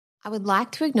I would like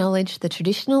to acknowledge the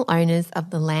traditional owners of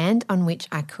the land on which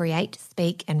I create,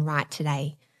 speak and write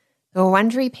today, the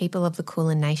Wurundjeri people of the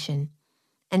Kulin Nation,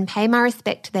 and pay my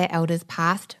respect to their elders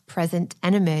past, present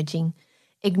and emerging,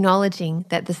 acknowledging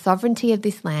that the sovereignty of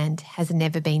this land has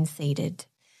never been ceded.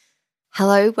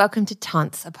 Hello, welcome to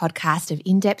Tonts, a podcast of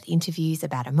in-depth interviews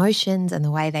about emotions and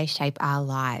the way they shape our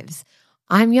lives.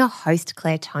 I'm your host,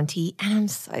 Claire Tonti, and I'm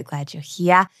so glad you're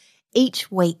here.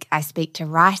 Each week, I speak to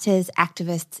writers,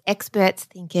 activists, experts,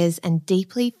 thinkers, and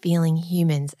deeply feeling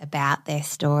humans about their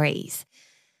stories.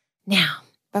 Now,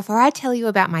 before I tell you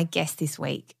about my guest this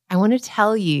week, I want to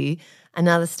tell you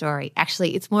another story.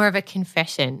 Actually, it's more of a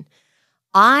confession.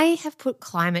 I have put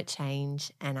climate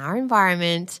change and our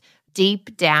environment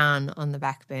deep down on the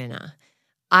back burner.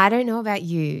 I don't know about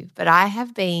you, but I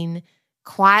have been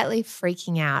quietly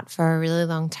freaking out for a really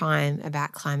long time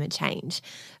about climate change.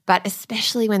 But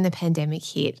especially when the pandemic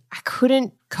hit, I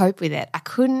couldn't cope with it. I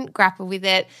couldn't grapple with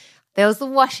it. There was the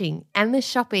washing and the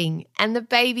shopping and the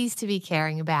babies to be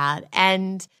caring about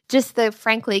and just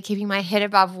frankly, keeping my head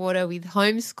above water with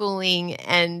homeschooling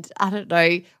and,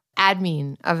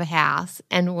 admin of a house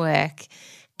and work.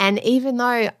 And even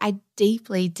though I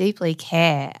deeply, deeply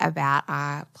care about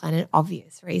our planet,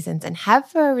 obvious reasons, and have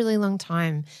for a really long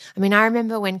time. I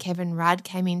remember when Kevin Rudd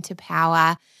came into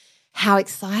power, how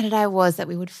excited I was that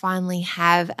we would finally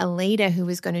have a leader who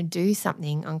was going to do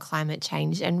something on climate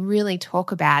change and really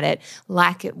talk about it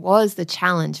like it was the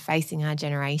challenge facing our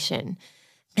generation.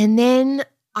 And then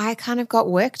I kind of got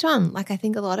worked on, like I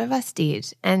think a lot of us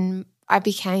did, and I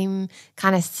became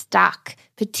kind of stuck,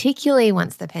 particularly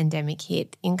once the pandemic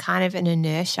hit, in kind of an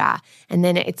inertia, and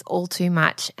then it's all too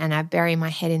much and I bury my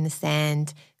head in the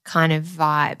sand kind of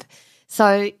vibe.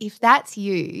 So if that's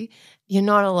you, you're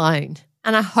not alone.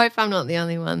 And I hope I'm not the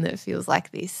only one that feels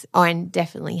like this, and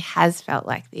definitely has felt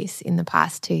like this in the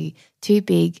past too. Too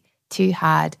big, too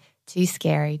hard, too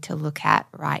scary to look at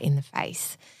right in the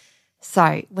face.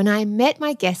 So when I met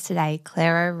my guest today,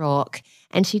 Claire O'Rourke,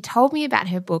 and she told me about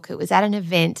her book, it was at an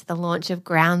event, the launch of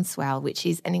Groundswell, which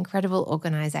is an incredible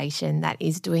organisation that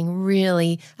is doing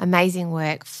really amazing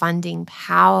work funding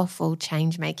powerful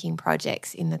change-making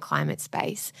projects in the climate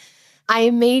space. I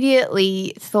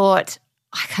immediately thought,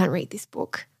 I can't read this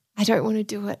book. I don't want to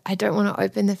do it. I don't want to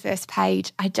open the first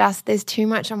page. There's too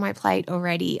much on my plate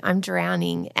already. I'm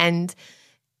drowning. And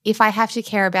if I have to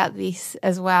care about this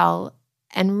as well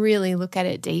and really look at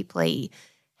it deeply,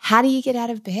 how do you get out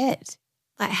of bed?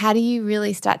 Like, how do you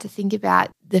really start to think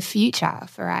about the future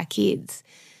for our kids?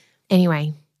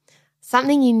 Anyway,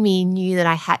 something in me knew that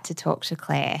I had to talk to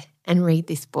Claire and read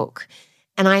this book.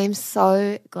 And I am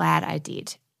so glad I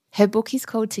did. Her book is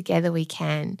called Together We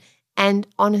Can. And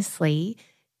honestly,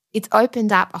 it's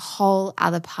opened up a whole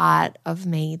other part of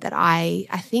me that I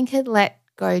think had let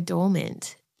go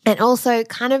dormant, and also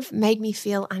kind of made me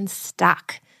feel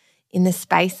unstuck in the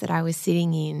space that I was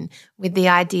sitting in, with the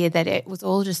idea that it was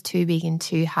all just too big and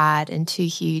too hard and too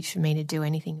huge for me to do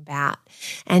anything about.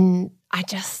 And I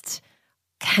just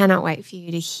cannot wait for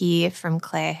you to hear from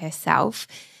Claire herself,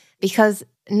 because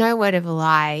no word of a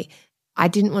lie, I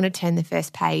didn't want to turn the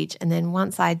first page. And then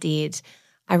once I did,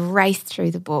 I raced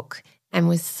through the book and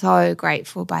was so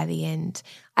grateful by the end.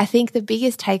 I think the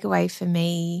biggest takeaway for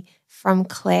me from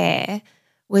Claire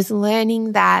was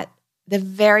learning that the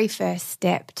very first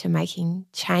step to making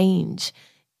change,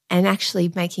 and actually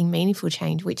making meaningful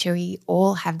change, which we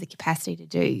all have the capacity to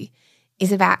do,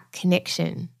 is about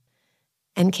connection,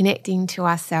 and connecting to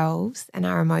ourselves and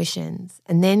our emotions,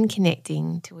 and then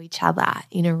connecting to each other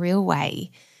in a real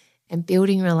way and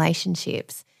building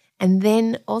relationships. And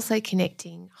then also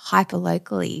connecting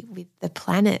hyperlocally with the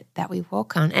planet that we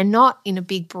walk on, and not in a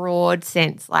big broad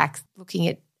sense like looking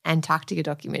at Antarctica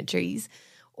documentaries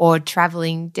or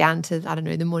traveling down to,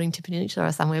 the Mornington Peninsula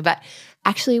or somewhere, but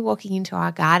actually walking into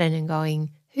our garden and going,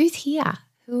 who's here?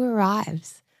 Who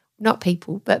arrives? Not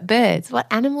people, but birds.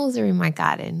 What animals are in my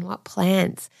garden? What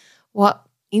plants? What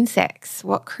insects?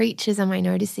 What creatures am I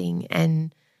noticing?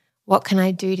 And what can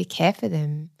I do to care for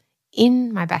them?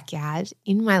 In my backyard,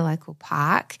 in my local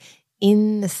park,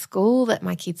 in the school that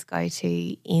my kids go to,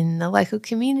 in the local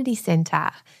community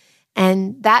centre.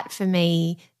 And that for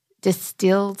me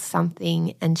distilled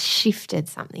something and shifted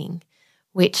something,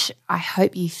 which I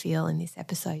hope you feel in this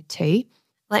episode too.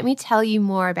 Let me tell you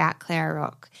more about Claire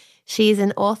O'Rourke. She is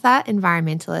an author,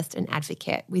 environmentalist and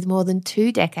advocate with more than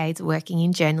 2 decades working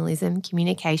in journalism,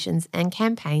 communications and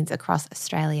campaigns across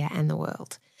Australia and the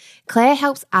world. Claire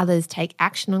helps others take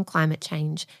action on climate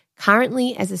change,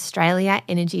 currently as Australia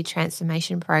Energy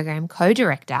Transformation Program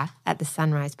co-director at the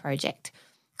Sunrise Project.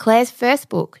 Claire's first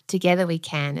book, Together We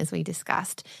Can, as we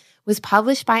discussed, was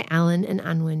published by Allen and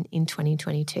Unwin in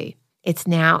 2022. It's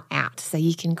now out, so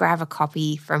you can grab a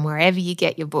copy from wherever you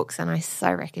get your books, and I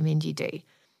so recommend you do.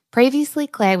 Previously,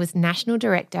 Claire was National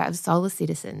Director of Solar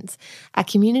Citizens, a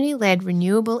community-led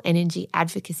renewable energy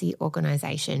advocacy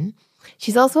organisation.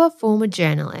 She's also a former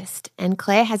journalist, and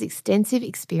Claire has extensive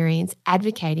experience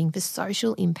advocating for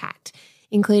social impact,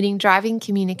 including driving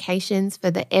communications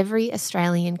for the Every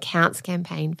Australian Counts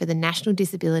campaign for the National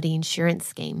Disability Insurance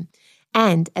Scheme,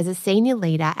 and as a senior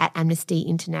leader at Amnesty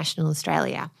International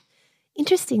Australia.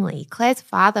 Interestingly, Claire's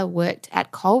father worked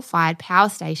at coal-fired power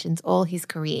stations all his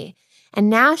career, and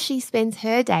now she spends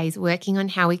her days working on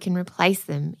how we can replace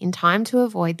them in time to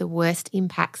avoid the worst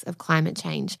impacts of climate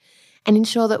change and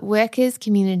ensure that workers,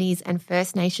 communities and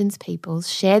First Nations peoples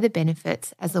share the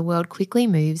benefits as the world quickly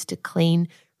moves to clean,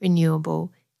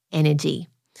 renewable energy.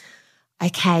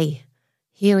 Okay,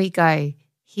 here we go.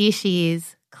 Here she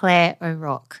is, Claire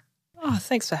O'Rourke. Oh,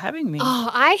 thanks for having me. Oh,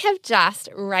 I have just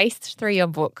raced through your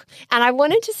book, and I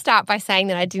wanted to start by saying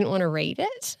that I didn't want to read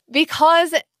it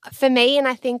because for me, and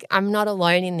I think I'm not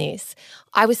alone in this,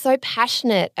 I was so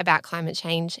passionate about climate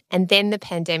change, and then the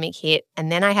pandemic hit,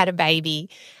 and then I had a baby,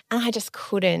 and I just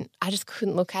couldn't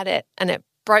look at it, and it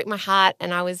broke my heart,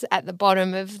 and I was at the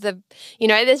bottom of the,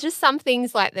 there's just some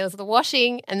things like there was the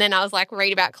washing, and then I was like,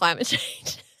 read about climate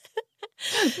change.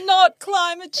 Not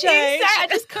climate change. Exactly. I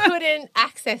just couldn't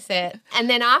access it. And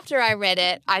then after I read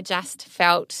it, I just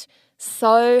felt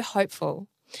so hopeful.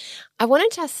 I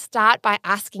wanted to start by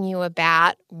asking you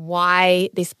about why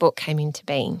this book came into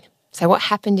being. So what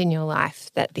happened in your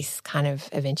life that this kind of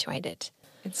eventuated?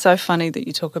 It's so funny that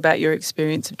you talk about your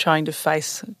experience of trying to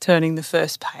face turning the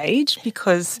first page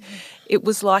because it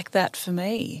was like that for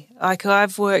me. Like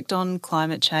I've worked on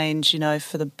climate change,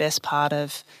 for the best part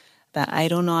of about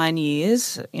 8 or 9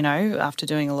 years, after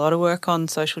doing a lot of work on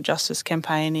social justice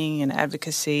campaigning and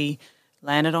advocacy,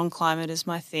 landed on climate as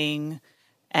my thing.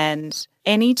 And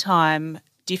any time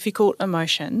difficult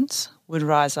emotions would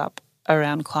rise up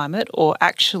around climate or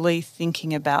actually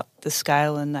thinking about the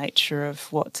scale and nature of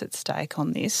what's at stake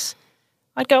on this,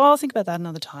 I'd go, I'll think about that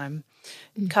another time,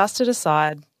 cast it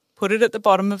aside, put it at the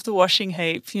bottom of the washing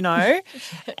heap,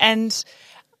 and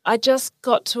I just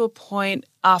got to a point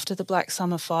after the Black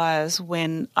Summer fires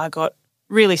when I got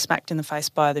really smacked in the face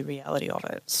by the reality of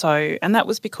it. So, and that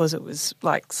was because it was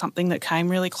like something that came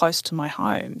really close to my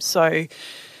home. So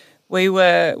we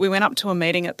went up to a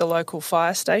meeting at the local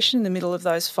fire station in the middle of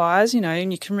those fires,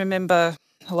 and you can remember,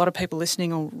 a lot of people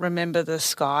listening will remember the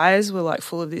skies were like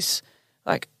full of this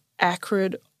like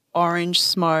acrid orange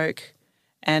smoke.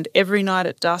 And every night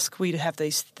at dusk, we'd have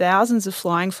these thousands of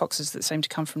flying foxes that seemed to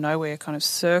come from nowhere kind of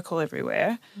circle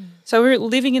everywhere. So we were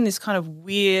living in this kind of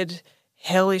weird,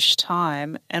 hellish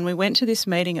time. And we went to this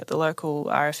meeting at the local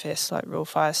RFS, like Rural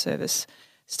Fire Service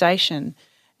station,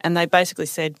 and they basically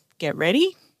said, get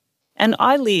ready. And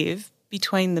I live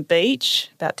between the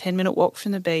beach, about 10-minute walk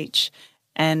from the beach,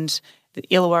 and the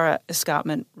Illawarra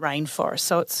Escarpment rainforest.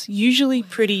 So it's usually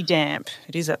pretty damp.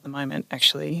 It is at the moment,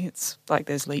 actually. It's like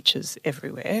there's leeches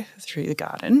everywhere through the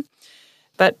garden.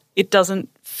 But it doesn't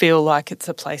feel like it's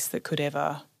a place that could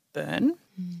ever burn.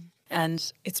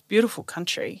 And it's beautiful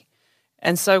country.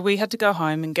 And so we had to go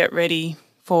home and get ready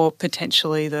for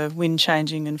potentially the wind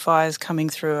changing and fires coming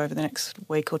through over the next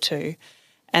week or two.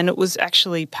 And it was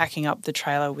actually packing up the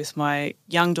trailer with my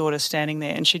young daughter standing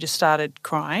there, and she just started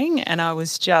crying. And I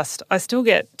still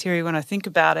get teary when I think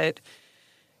about it,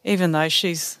 even though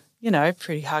she's, a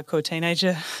pretty hardcore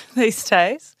teenager these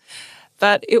days.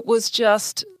 But it was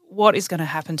just, what is going to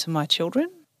happen to my children?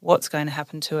 What's going to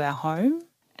happen to our home?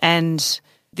 And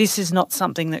this is not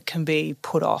something that can be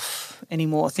put off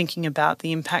anymore, thinking about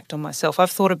the impact on myself.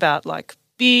 I've thought about like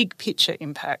big picture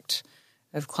impact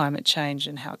of climate change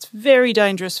and how it's very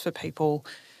dangerous for people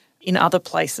in other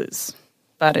places.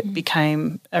 But it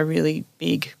became a really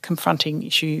big confronting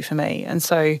issue for me. And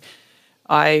so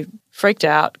I freaked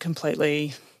out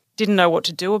completely, didn't know what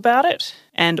to do about it,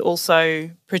 and also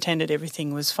pretended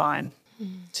everything was fine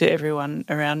to everyone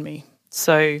around me.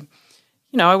 So,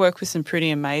 I work with some pretty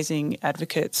amazing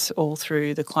advocates all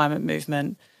through the climate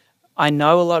movement. I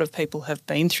know a lot of people have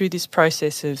been through this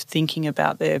process of thinking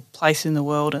about their place in the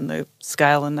world and the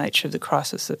scale and nature of the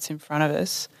crisis that's in front of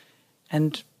us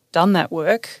and done that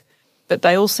work, but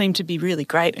they all seem to be really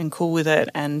great and cool with it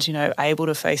and, able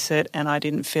to face it, and I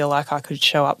didn't feel like I could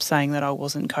show up saying that I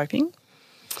wasn't coping.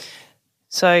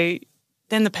 So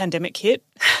then the pandemic hit.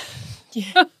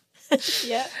 Yeah.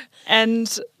 Yeah.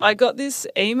 And I got this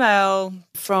email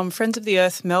from Friends of the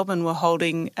Earth Melbourne were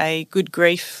holding a good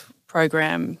grief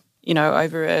program,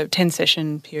 over a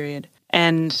 10-session period.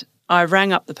 And I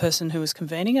rang up the person who was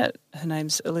convening it. Her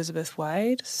name's Elizabeth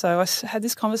Wade. So I had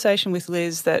this conversation with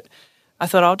Liz that I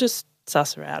thought I'll just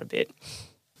suss her out a bit.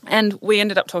 And we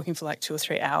ended up talking for like 2 or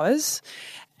 3 hours.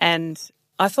 And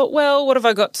I thought, well, what have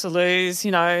I got to lose?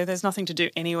 You know, there's nothing to do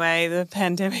anyway. The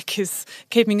pandemic is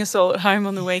keeping us all at home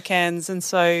on the weekends. And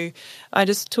so I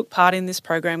just took part in this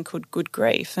program called Good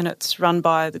Grief, and it's run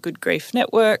by the Good Grief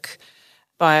Network,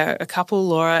 by a couple,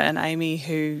 Laura and Amy,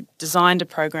 who designed a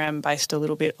program based a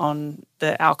little bit on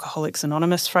the Alcoholics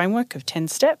Anonymous framework of 10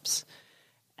 steps.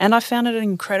 And I found it an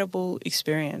incredible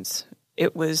experience.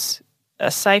 It was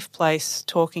a safe place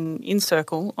talking in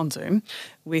circle on Zoom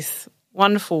with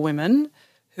wonderful women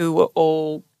who were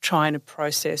all trying to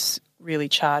process really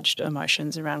charged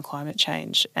emotions around climate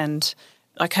change. And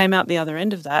I came out the other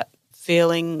end of that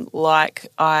feeling like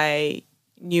I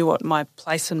knew what my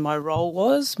place and my role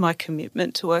was. My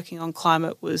commitment to working on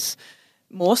climate was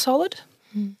more solid.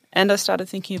 And I started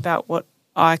thinking about what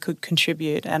I could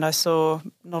contribute, and I saw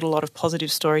not a lot of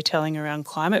positive storytelling around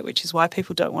climate, which is why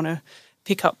people don't want to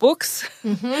pick up books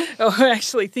or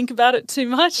actually think about it too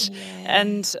much.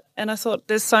 And I thought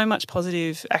there's so much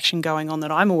positive action going on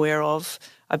that I'm aware of.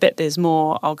 I bet there's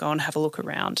more. I'll go and have a look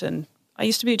around. And I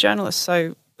used to be a journalist,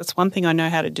 so that's one thing I know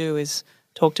how to do is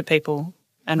talk to people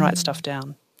and write stuff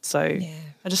down. So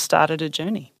I just started a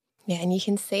journey. Yeah, and you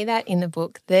can see that in the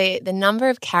book, the number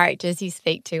of characters you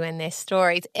speak to and their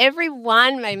stories.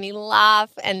 Everyone made me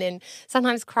laugh and then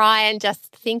sometimes cry and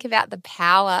just think about the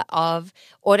power of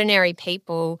ordinary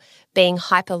people being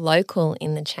hyper-local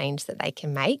in the change that they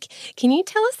can make. Can you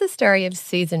tell us the story of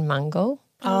Susan Mungle?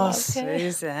 Oh,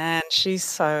 Suzanne, she's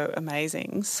so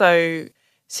amazing. So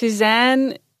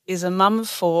Suzanne is a mum of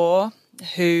 4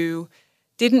 who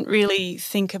didn't really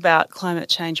think about climate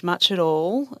change much at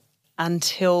all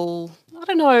until, I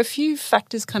don't know, a few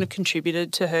factors kind of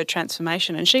contributed to her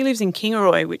transformation. And she lives in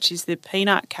Kingaroy, which is the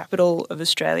peanut capital of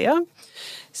Australia.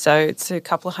 So it's a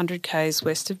couple of 100 k's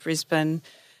west of Brisbane.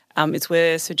 It's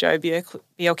where Sir Joe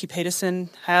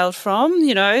Bjelke-Petersen hailed from,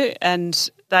 you know,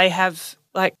 and they have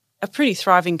like a pretty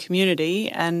thriving community,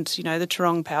 and, you know, the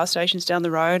Tarong power station's down the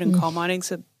road and coal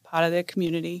mining's a part of their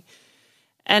community.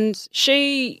 And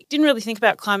she didn't really think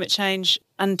about climate change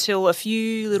until a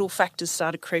few little factors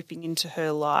started creeping into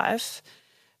her life.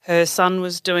 Her son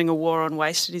was doing a war on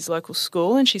waste at his local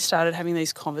school, and she started having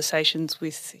these conversations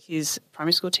with his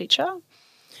primary school teacher.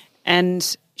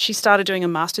 And she started doing a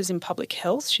master's in public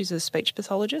health. She's a speech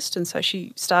pathologist, and so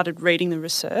she started reading the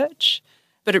research.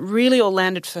 But it really all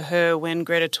landed for her when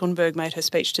Greta Thunberg made her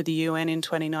speech to the UN in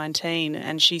 2019,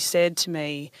 and she said to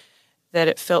me that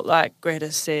it felt like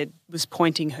Greta was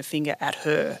pointing her finger at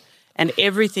her, and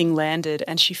everything landed,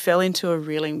 and she fell into a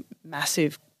really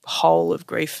massive hole of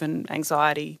grief and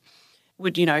anxiety.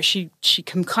 She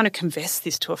kind of confessed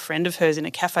this to a friend of hers in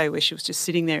a cafe where she was just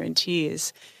sitting there in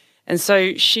tears. And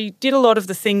so she did a lot of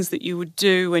the things that you would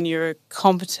do when you're a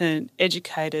competent,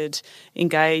 educated,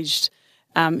 engaged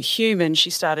human. She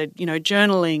started,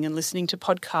 journaling and listening to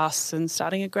podcasts and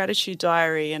starting a gratitude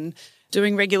diary and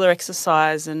doing regular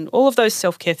exercise and all of those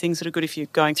self-care things that are good if you're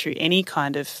going through any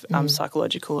kind of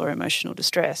psychological or emotional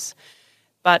distress.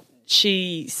 But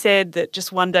she said that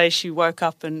just one day she woke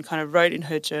up and kind of wrote in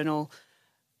her journal,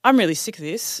 I'm really sick of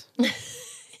this.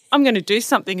 I'm going to do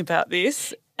something about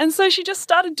this. And so she just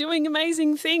started doing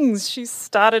amazing things. She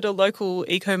started a local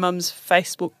Eco-Mums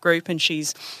Facebook group, and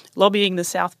she's lobbying the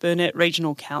South Burnett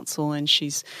Regional Council, and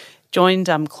she's joined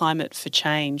Climate for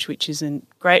Change, which is a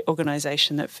great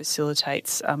organisation that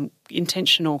facilitates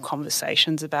intentional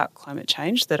conversations about climate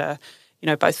change that are,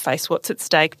 both face what's at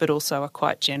stake but also are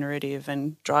quite generative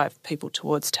and drive people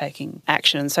towards taking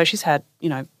action. So she's had,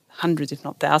 hundreds if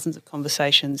not thousands of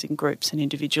conversations in groups and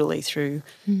individually through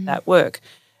that work.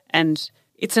 And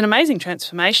it's an amazing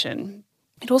transformation.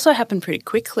 It also happened pretty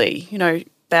quickly,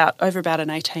 over about an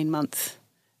 18-month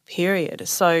period.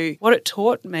 So what it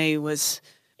taught me was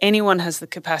anyone has the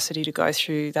capacity to go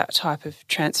through that type of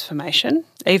transformation,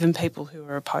 even people who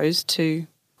are opposed to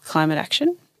climate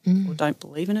action or don't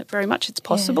believe in it very much. It's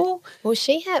possible. Yeah. Well,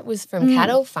 she was from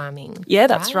cattle farming. Yeah,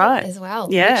 that's right. As well.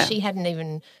 Yeah. She hadn't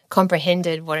even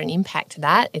comprehended what an impact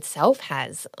that itself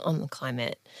has on the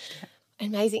climate. Yeah.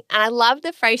 Amazing. And I love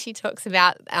the phrase she talks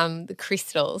about the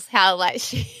crystals, how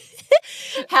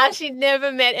she'd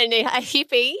never met a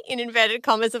hippie, in inverted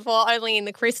commas, before, only in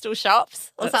the crystal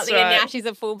shops or something. Right. And now she's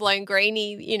a full-blown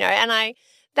greenie, and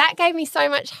that gave me so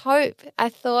much hope. I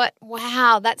thought,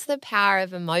 wow, that's the power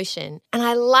of emotion. And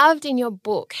I loved in your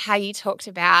book how you talked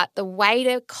about the way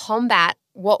to combat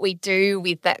what we do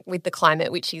with the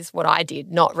climate, which is what I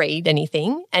did, not read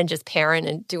anything and just parent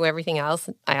and do everything else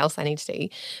I need to do.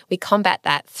 We combat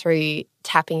that through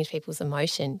tapping into people's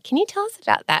emotion. Can you tell us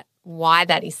about that, why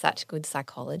that is such good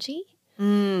psychology?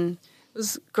 It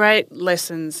was great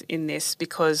lessons in this,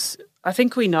 because I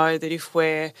think we know that if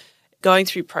we're going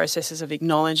through processes of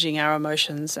acknowledging our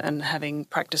emotions and having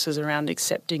practices around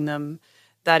accepting them,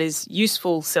 that is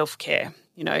useful self-care.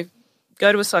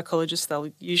 Go to a psychologist,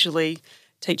 they'll usually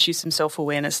teach you some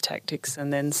self-awareness tactics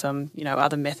and then some,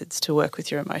 other methods to work with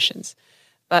your emotions.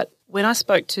 But when I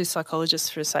spoke to psychologists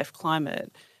for a safe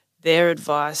climate, their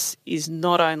advice is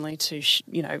not only to,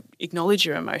 acknowledge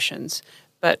your emotions,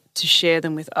 but to share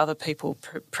them with other people,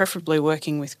 preferably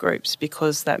working with groups,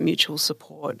 because that mutual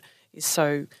support is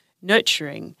so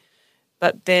nurturing.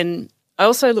 But then I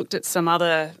also looked at some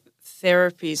other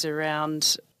therapies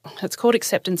around, it's called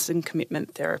acceptance and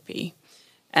commitment therapy.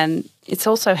 And it's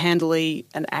also handily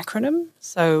an acronym,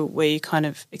 so where you kind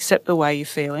of accept the way you're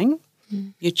feeling,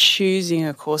 you're choosing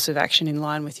a course of action in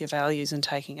line with your values and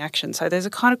taking action. So there's a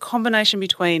kind of combination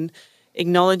between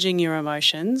acknowledging your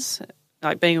emotions,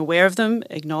 like being aware of them,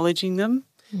 acknowledging them,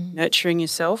 nurturing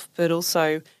yourself, but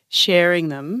also sharing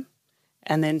them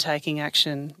and then taking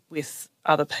action with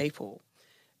other people.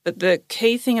 But the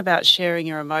key thing about sharing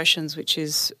your emotions, which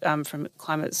is from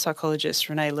climate psychologist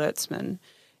Renee Lertzman,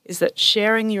 is that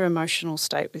sharing your emotional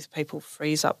state with people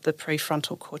frees up the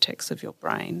prefrontal cortex of your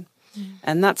brain.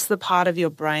 And that's the part of your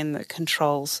brain that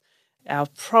controls our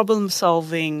problem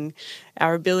solving,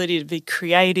 our ability to be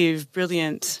creative,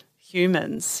 brilliant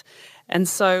humans. And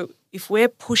so if we're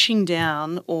pushing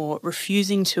down or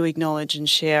refusing to acknowledge and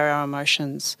share our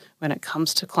emotions when it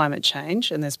comes to climate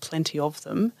change, and there's plenty of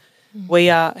them, we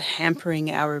are hampering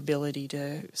our ability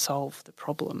to solve the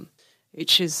problem,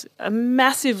 which is a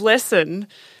massive lesson,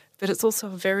 but it's also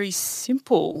a very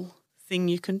simple thing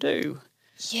you can do.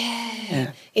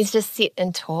 Yeah. It's just sit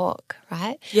and talk,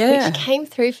 right? Yeah. Which came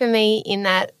through for me in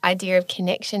that idea of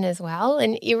connection as well.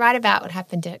 And you're right about what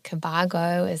happened at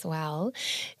Cobargo as well.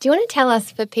 Do you want to tell us,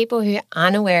 for people who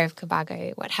aren't aware of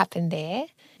Cobargo, what happened there?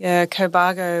 Yeah,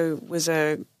 Cobargo was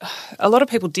a lot of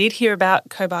people did hear about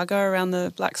Cobargo around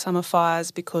the Black Summer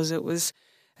fires, because it was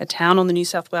a town on the New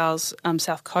South Wales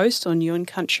south coast on Yuin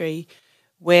country,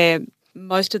 where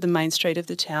most of the main street of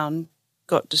the town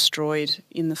got destroyed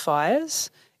in the fires.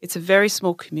 It's a very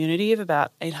small community of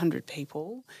about 800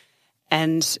 people,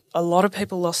 and a lot of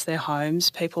people lost their homes.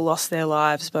 People lost their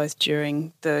lives both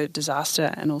during the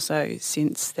disaster and also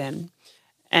since then.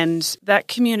 And that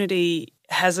community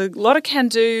has a lot of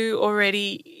can-do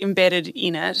already embedded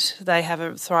in it. They have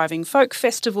a thriving folk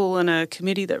festival and a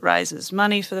committee that raises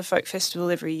money for the folk festival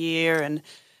every year, and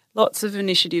lots of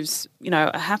initiatives,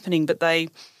 are happening. But they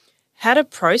had a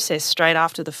process straight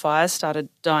after the fires started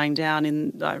dying down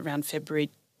in around February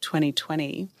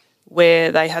 2020,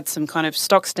 where they had some kind of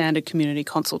stock standard community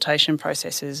consultation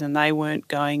processes, and they weren't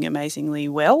going amazingly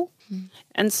well.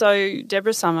 And so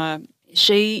Deborah Summer,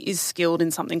 she is skilled in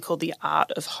something called the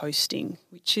art of hosting,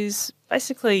 which is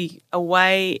basically a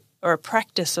way or a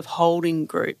practice of holding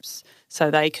groups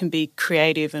so they can be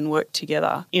creative and work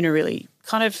together in a really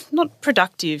kind of not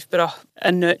productive but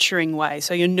a nurturing way.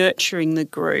 So you're nurturing the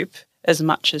group as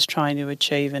much as trying to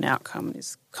achieve an outcome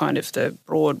is kind of the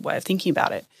broad way of thinking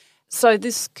about it. So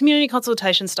this community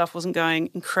consultation stuff wasn't going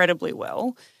incredibly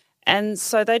well, and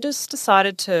so they just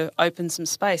decided to open some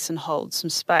space and hold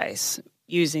some space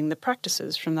using the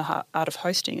practices from the art of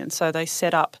hosting. And so they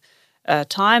set up a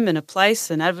time and a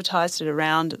place and advertised it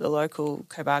around at the local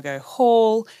Cobargo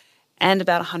Hall, and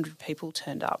about 100 people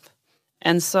turned up.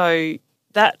 And so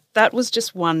that was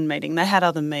just one meeting. They had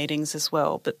other meetings as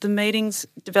well, but the meetings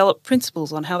developed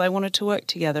principles on how they wanted to work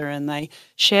together, and they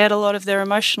shared a lot of their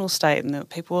emotional state, and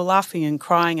people were laughing and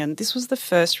crying, and this was the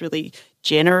first really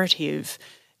generative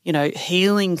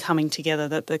healing coming together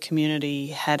that the community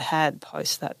had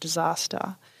post that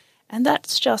disaster. And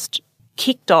that's just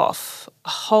kicked off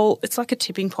it's like a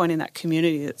tipping point in that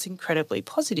community that's incredibly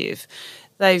positive.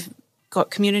 They've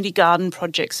got community garden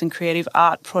projects and creative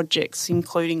art projects,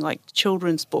 including like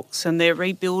children's books, and they're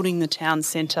rebuilding the town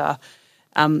centre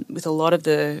with a lot of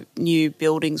the new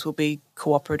buildings will be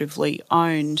cooperatively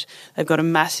owned. They've got a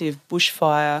massive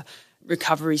bushfire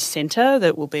recovery centre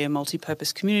that will be a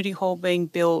multi-purpose community hall being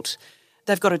built.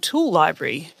 They've got a tool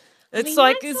library.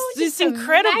 It's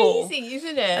incredible, amazing,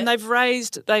 isn't it? And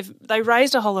they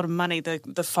raised a whole lot of money.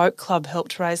 The folk club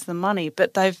helped raise the money,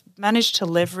 but they've managed to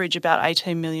leverage about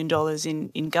 $18 million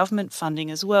in government funding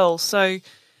as well. So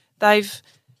they've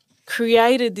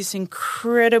created this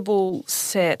incredible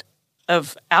set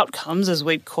of outcomes, as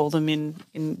we'd call them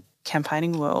in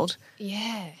campaigning world.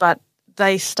 Yeah. But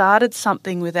they started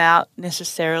something without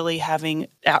necessarily having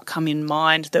outcome in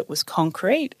mind that was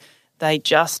concrete. They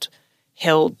just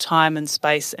held time and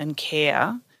space and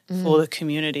care for the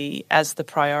community as the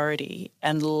priority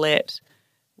and let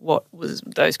what was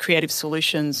those creative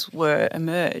solutions were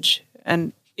emerge.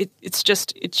 And it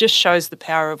just shows the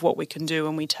power of what we can do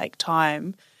when we take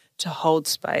time to hold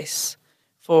space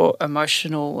for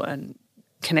emotional and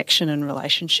connection and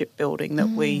relationship building that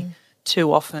we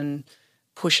too often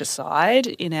push aside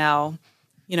in our,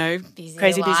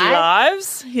 busy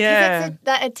lives. Yeah. It's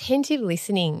that attentive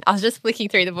listening. I was just flicking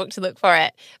through the book to look for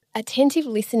it. Attentive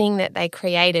listening that they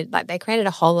created, they created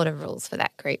a whole lot of rules for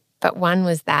that group. But one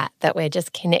was that we're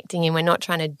just connecting and we're not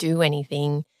trying to do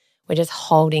anything. We're just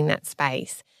holding that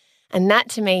space. And that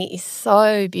to me is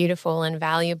so beautiful and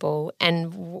valuable,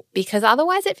 and because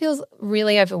otherwise it feels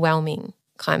really overwhelming,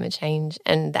 climate change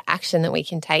and the action that we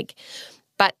can take.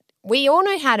 But we all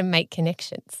know how to make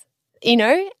connections,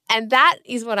 and that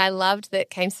is what I loved that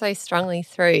came so strongly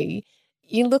through.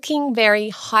 You're looking very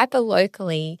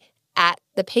hyper-locally at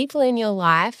the people in your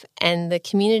life and the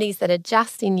communities that are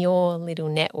just in your little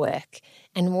network,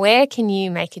 and where can you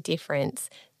make a difference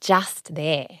just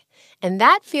there. And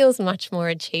that feels much more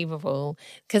achievable,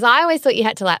 because I always thought you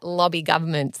had to lobby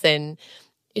governments and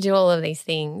do all of these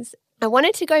things. I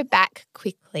wanted to go back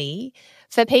quickly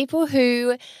for people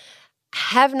who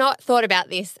have not thought about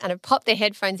this and have popped their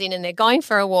headphones in and they're going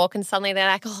for a walk and suddenly they're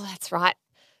like, oh, that's right,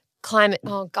 climate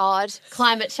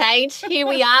change, here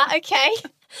we are, okay.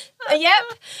 Yep.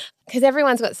 Because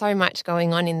everyone's got so much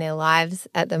going on in their lives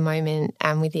at the moment,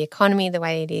 with the economy the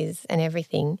way it is and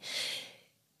everything.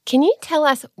 Can you tell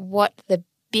us what the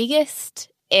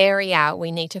biggest area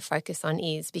we need to focus on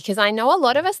is? Because I know a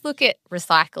lot of us look at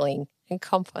recycling and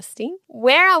composting.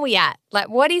 Where are we at?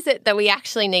 What is it that we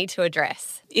actually need to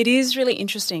address? It is really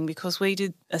interesting because we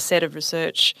did a set of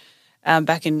research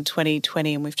back in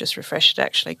 2020, and we've just refreshed it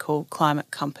actually, called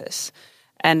Climate Compass.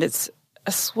 And it's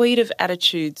a suite of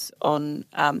attitudes on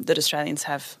that Australians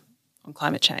have on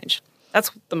climate change. That's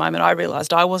the moment I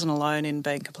realised I wasn't alone in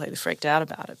being completely freaked out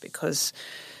about it, because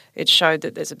it showed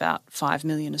that there's about 5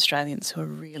 million Australians who are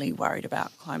really worried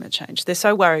about climate change. They're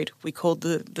so worried, we called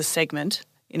the segment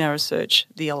in our research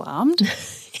the alarmed.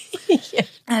 Yeah.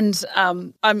 And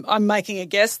I'm making a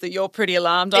guess that you're pretty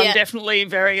alarmed. I'm definitely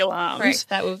very alarmed. Correct,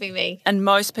 that would be me. And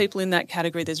most people in that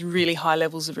category, there's really high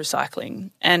levels of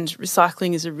recycling. And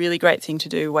recycling is a really great thing to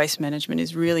do. Waste management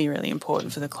is really, really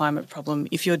important for the climate problem.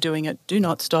 If you're doing it, do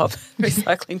not stop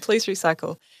recycling. Please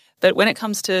recycle. But when it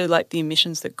comes to the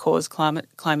emissions that cause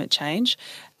climate change,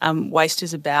 waste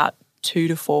is about 2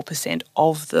 to 4%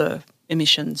 of the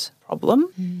emissions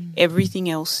problem. Everything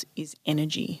else is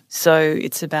energy. So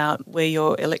it's about where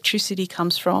your electricity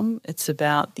comes from. It's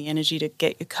about the energy to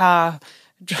get your car,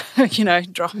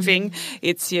 driving.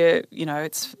 It's your,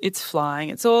 it's flying.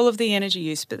 It's all of the energy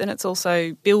use. But then it's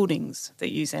also buildings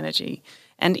that use energy,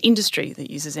 and industry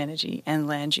that uses energy, and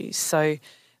land use. So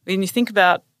when you think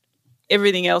about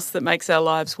everything else that makes our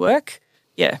lives work,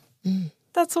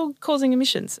 that's all causing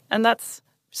emissions, and that's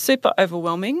super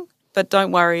overwhelming. But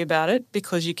don't worry about it,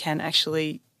 because you can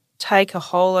actually take a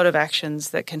whole lot of actions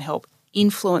that can help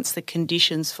influence the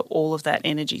conditions for all of that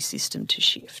energy system to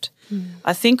shift.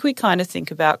 I think we kind of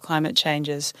think about climate change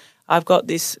as, I've got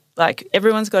this,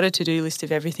 everyone's got a to-do list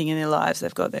of everything in their lives.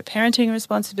 They've got their parenting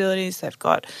responsibilities, they've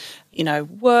got,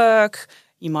 work.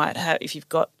 You might have, if you've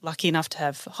got lucky enough to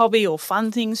have hobby or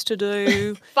fun things to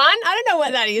do. Fun? I don't know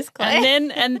what that is, Claire.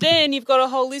 And then you've got a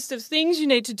whole list of things you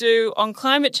need to do on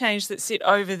climate change that sit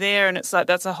over there, and it's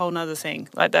that's a whole nother thing.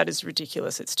 That is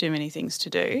ridiculous. It's too many things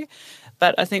to do.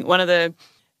 But I think one of the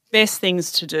best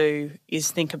things to do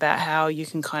is think about how you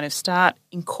can kind of start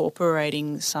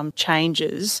incorporating some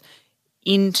changes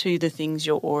into the things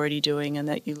you're already doing and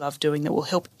that you love doing that will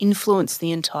help influence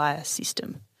the entire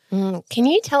system. Can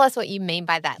you tell us what you mean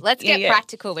by that? Let's get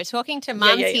practical. We're talking to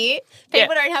mums here.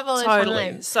 People don't have all the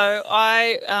time. So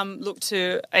I look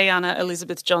to Ayana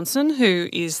Elizabeth Johnson, who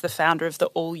is the founder of the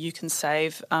All You Can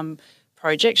Save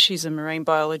project. She's a marine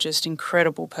biologist,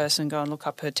 incredible person. Go and look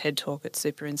up her TED Talk. It's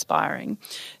super inspiring.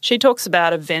 She talks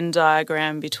about a Venn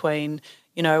diagram between,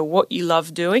 what you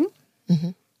love doing.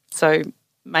 Mm-hmm. So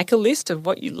make a list of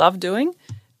what you love doing.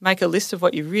 Make a list of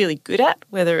what you're really good at,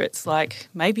 whether it's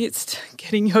maybe it's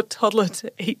getting your toddler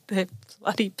to eat their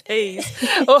bloody peas,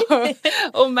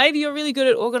 or maybe you're really good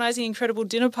at organising incredible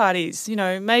dinner parties.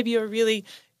 Maybe you're really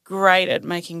great at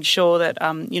making sure that,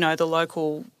 the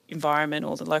local environment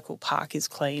or the local park is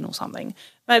clean or something.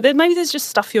 Maybe there's just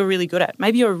stuff you're really good at.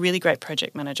 Maybe you're a really great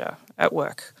project manager at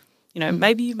work.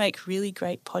 maybe you make really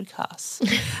great podcasts.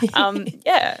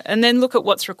 And then look at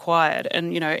what's required.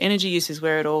 And, energy use is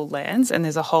where it all lands, and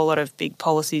there's a whole lot of big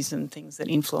policies and things that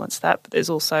influence that, but there's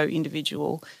also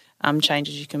individual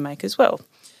changes you can make as well.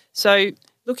 So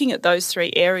looking at those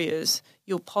three areas,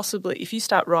 you'll possibly, if you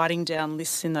start writing down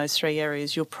lists in those three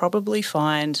areas, you'll probably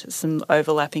find some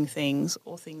overlapping things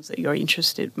or things that you're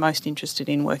most interested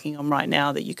in working on right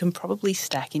now that you can probably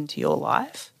stack into your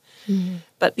life. Mm.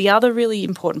 But the other really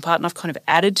important part, and I've kind of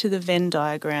added to the Venn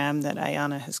diagram that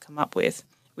Ayana has come up with,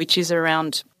 which is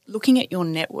around looking at your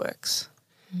networks,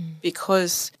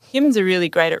 because humans are really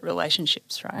great at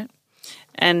relationships, right?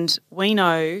 And we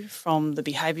know from the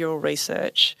behavioural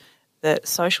research that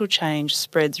social change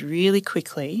spreads really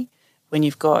quickly when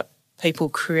you've got people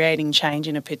creating change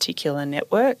in a particular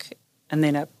network, and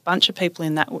then a bunch of people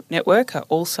in that network are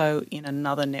also in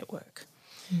another network.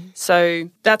 So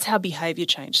that's how behaviour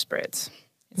change spreads.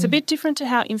 It's a bit different to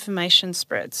how information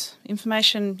spreads.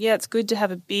 Information, it's good to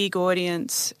have a big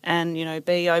audience and, be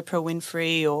Oprah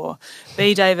Winfrey or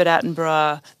be David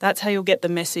Attenborough. That's how you'll get the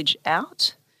message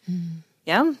out.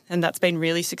 Yeah, and that's been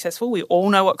really successful. We all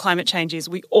know what climate change is.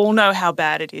 We all know how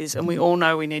bad it is, and we all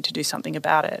know we need to do something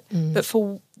about it. But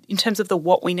in terms of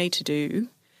what we need to do,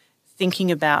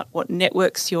 thinking about what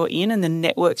networks you're in and the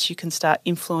networks you can start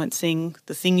influencing,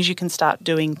 the things you can start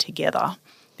doing together,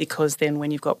 because then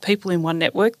when you've got people in one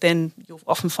network, then you'll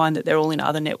often find that they're all in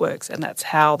other networks, and that's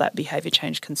how that behaviour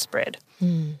change can spread.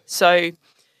 So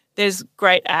there's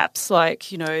great apps like,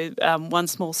 One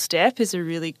Small Step is a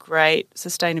really great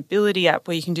sustainability app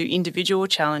where you can do individual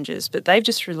challenges, but they've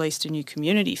just released a new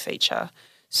community feature.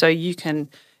 So you can,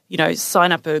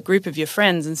 sign up a group of your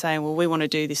friends and say, well, we want to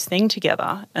do this thing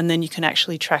together, and then you can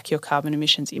actually track your carbon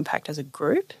emissions impact as a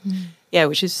group,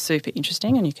 which is super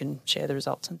interesting, and you can share the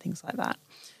results and things like that.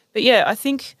 But, I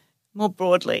think more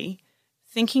broadly,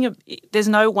 there's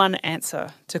no one answer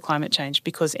to climate change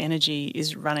because energy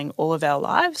is running all of our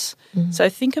lives. So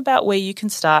think about where you can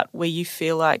start, where you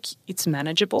feel like it's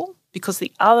manageable, because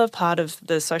the other part of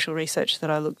the social research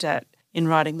that I looked at in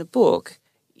writing the book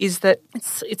is that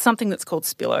it's something that's called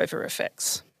spillover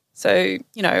effects. So,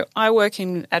 I work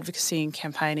in advocacy and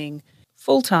campaigning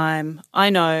full-time. I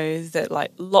know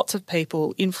that lots of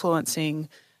people influencing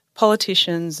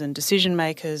politicians and decision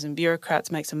makers and bureaucrats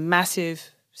makes a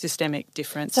massive systemic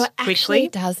difference. So it actually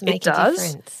does make a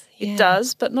difference. It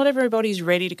does, but not everybody's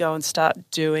ready to go and start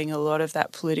doing a lot of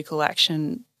that political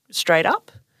action straight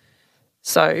up.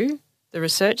 So the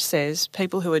research says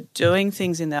people who are doing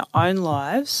things in their own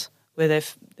lives where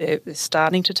they're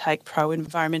starting to take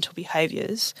pro-environmental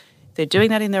behaviours, they're doing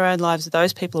that in their own lives,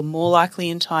 those people are more likely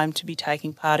in time to be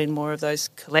taking part in more of those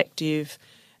collective,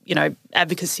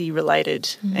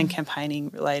 advocacy-related and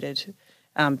campaigning-related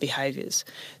behaviours.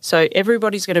 So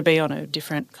everybody's going to be on a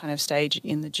different kind of stage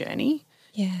in the journey.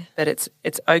 Yeah. But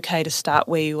it's okay to start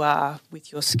where you are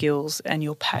with your skills and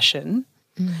your passion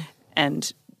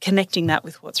and connecting that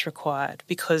with what's required,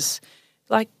 because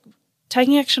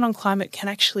taking action on climate can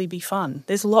actually be fun.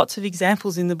 There's lots of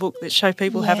examples in the book that show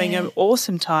people having an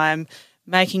awesome time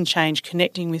making change,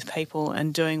 connecting with people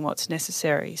and doing what's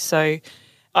necessary. So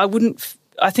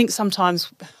I think sometimes,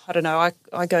 I don't know,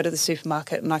 I go to the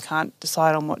supermarket and I can't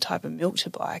decide on what type of milk to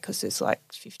buy because there's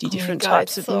 50 different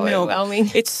types of milk.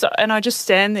 Overwhelming. And I just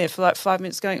stand there for 5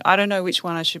 minutes going, I don't know which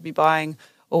one I should be buying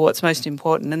or what's most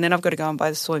important. And then I've got to go and buy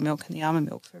the soy milk and the almond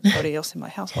milk for everybody else in my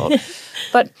household.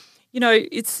 But,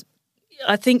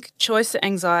 I think choice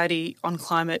anxiety on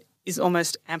climate is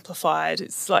almost amplified.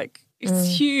 It's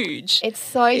huge.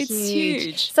 It's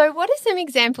huge. So what are some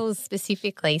examples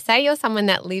specifically? Say you're someone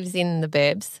that lives in the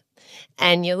burbs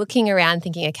and you're looking around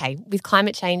thinking, okay, with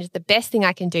climate change, the best thing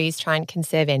I can do is try and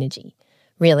conserve energy,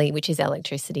 really, which is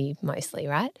electricity mostly,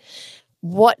 right?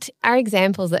 What are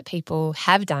examples that people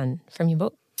have done from your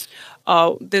book?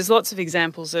 Oh, there's lots of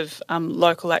examples of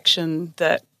local action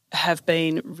that have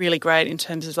been really great in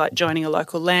terms of joining a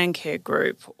local land care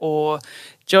group or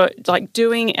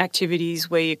doing activities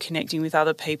where you're connecting with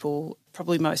other people,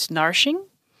 probably most nourishing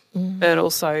but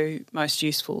also most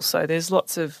useful. So there's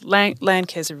lots of land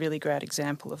care is a really great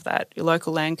example of that. Your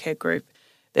local land care group,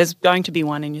 there's going to be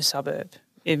one in your suburb,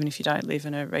 even if you don't live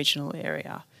in a regional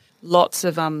area. Lots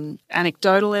of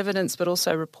anecdotal evidence but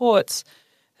also reports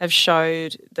have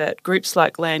showed that groups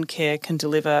like Landcare can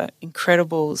deliver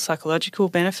incredible psychological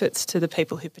benefits to the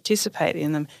people who participate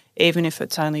in them, even if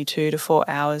it's only 2 to 4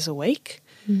 hours a week,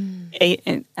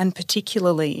 and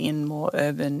particularly in more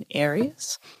urban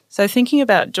areas. So thinking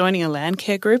about joining a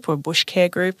Landcare group or a bush care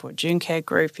group or dune care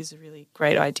group is a really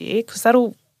great idea because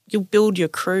you'll build your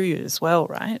crew as well,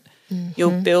 right?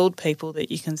 You'll build people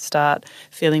that you can start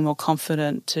feeling more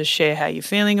confident to share how you're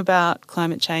feeling about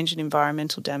climate change and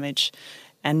environmental damage,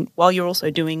 and while you're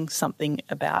also doing something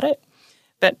about it.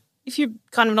 But if you're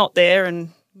kind of not there and,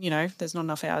 there's not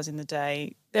enough hours in the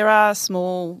day, there are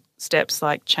small steps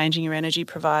like changing your energy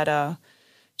provider,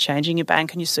 changing your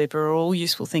bank and your super are all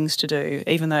useful things to do,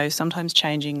 even though sometimes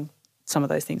changing some of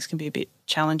those things can be a bit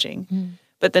challenging.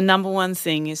 But the number one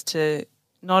thing is to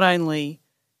not only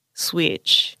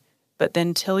switch, but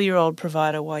then tell your old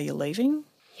provider why you're leaving.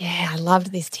 Yeah, I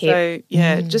loved this tip.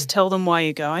 So, just tell them why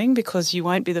you're going, because you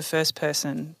won't be the first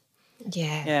person.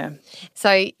 Yeah.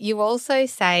 So you also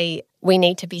say we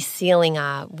need to be sealing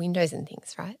our windows and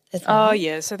things, right? As well. Oh,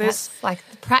 yeah. So there's like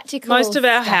the practical. Most of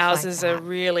our stuff houses like are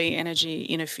really energy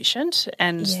inefficient,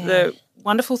 and the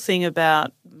wonderful thing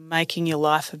about making your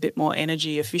life a bit more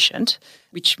energy efficient,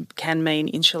 which can mean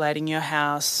insulating your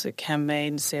house, it can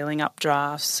mean sealing up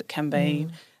drafts, it can be,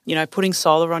 putting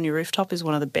solar on your rooftop is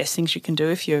one of the best things you can do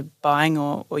if you're buying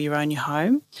or you own your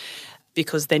home,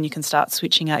 because then you can start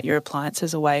switching out your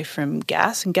appliances away from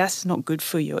gas, and gas is not good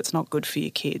for you. It's not good for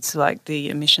your kids. Like the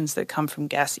emissions that come from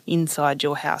gas inside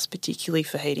your house, particularly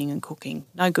for heating and cooking,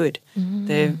 no good.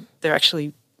 They're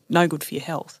actually no good for your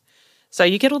health. So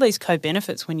you get all these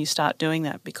co-benefits when you start doing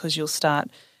that, because you'll start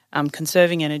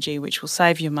conserving energy, which will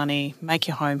save you money, make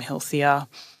your home healthier.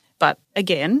 But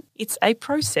again, it's a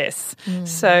process.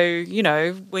 So,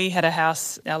 we had a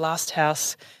house, our last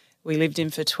house, we lived in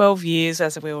for 12 years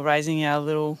as we were raising our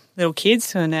little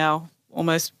kids who are now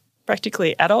almost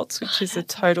practically adults, which is a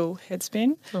total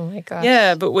headspin. Oh, my gosh.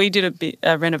 Yeah, but we did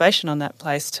a renovation on that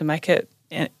place to make it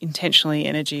intentionally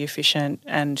energy efficient,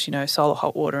 and, solar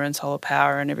hot water and solar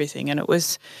power and everything. And that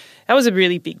was a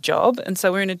really big job. And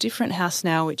so we're in a different house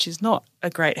now, which is not a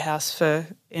great house for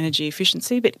energy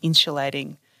efficiency, but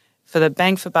insulating for the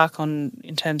bang for buck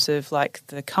in terms of like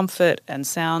the comfort and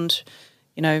sound,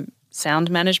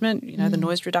 sound management, the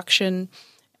noise reduction,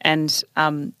 and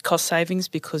cost savings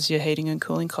because your heating and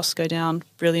cooling costs go down.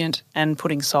 Brilliant. And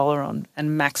putting solar on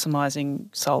and maximising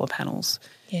solar panels.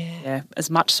 Yeah, as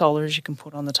much solar as you can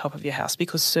put on the top of your house,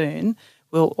 because soon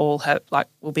we'll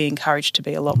be encouraged to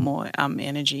be a lot more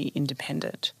energy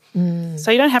independent.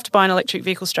 So you don't have to buy an electric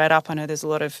vehicle straight up. I know there's a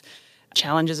lot of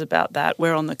challenges about that.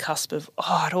 We're on the cusp of,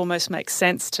 it almost makes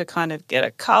sense to kind of get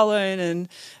a car loan and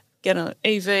get an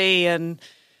EV, and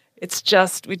it's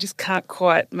just, we just can't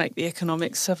quite make the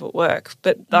economics of it work.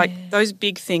 But those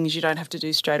big things you don't have to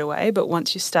do straight away, but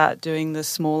once you start doing the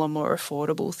smaller, more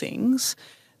affordable things,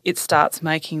 it starts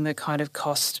making the kind of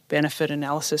cost-benefit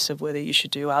analysis of whether you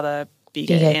should do other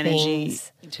bigger energy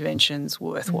interventions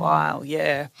worthwhile.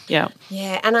 Yeah. Yeah,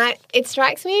 and it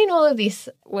strikes me in all of this,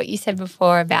 what you said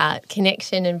before about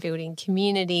connection and building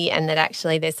community, and that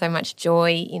actually there's so much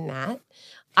joy in that.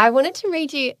 I wanted to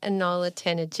read you a Nola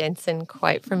Turner Jensen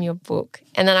quote from your book,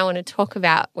 and then I want to talk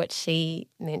about what she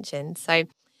mentioned. So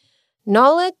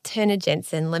Nola Turner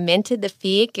Jensen lamented the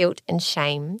fear, guilt and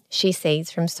shame she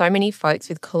sees from so many folks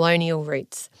with colonial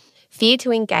roots. Fear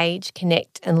to engage,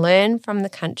 connect and learn from the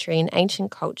country and ancient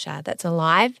culture that's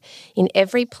alive in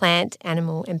every plant,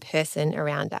 animal and person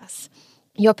around us.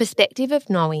 Your perspective of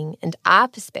knowing and our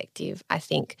perspective, I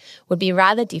think, would be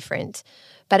rather different,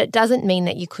 but it doesn't mean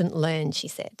that you couldn't learn, she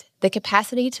said. The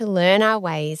capacity to learn our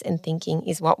ways and thinking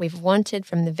is what we've wanted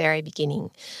from the very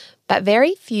beginning, but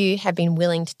very few have been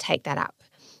willing to take that up.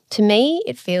 To me,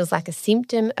 it feels like a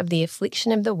symptom of the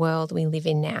affliction of the world we live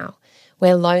in now.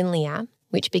 We're lonelier,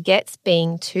 which begets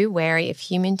being too wary of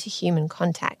human-to-human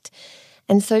contact,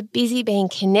 and so busy being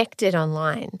connected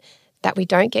online that we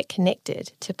don't get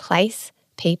connected to place,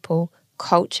 people,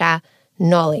 culture,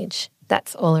 knowledge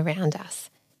that's all around us.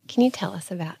 Can you tell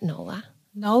us about Nola?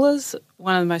 Nola's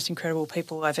one of the most incredible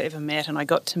people I've ever met, and I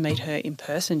got to meet her in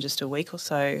person just a week or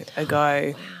so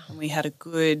ago. Wow. And we had a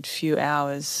good few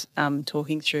hours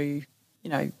talking through,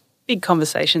 big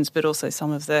conversations, but also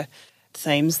some of the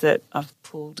themes that I've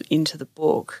pulled into the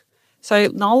book. So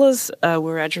Nola's a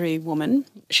Wiradjuri woman.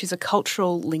 She's a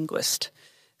cultural linguist.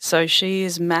 So she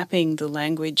is mapping the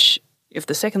language of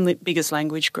the second biggest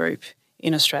language group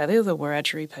in Australia, the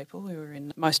Wiradjuri people, who are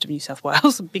in most of New South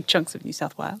Wales, big chunks of New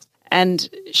South Wales. And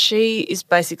she is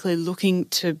basically looking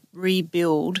to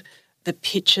rebuild the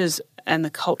pictures and the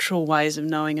cultural ways of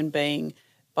knowing and being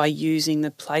by using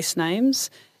the place names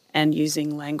and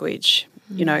using language,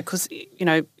 because,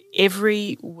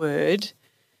 every word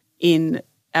in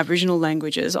Aboriginal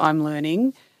languages I'm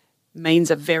learning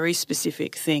means a very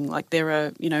specific thing. Like there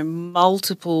are,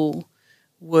 multiple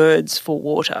words for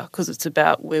water because it's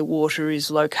about where water is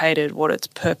located, what its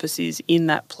purpose is in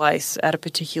that place at a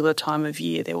particular time of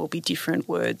year. There will be different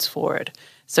words for it.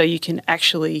 So you can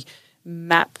actually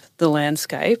map the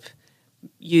landscape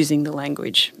using the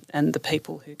language and the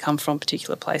people who come from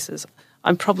particular places.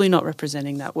 I'm probably not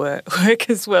representing that work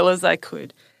as well as I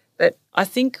could. But I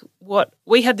think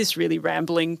we had this really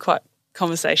rambling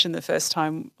conversation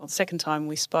the second time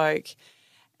we spoke,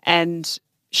 and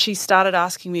she started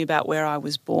asking me about where I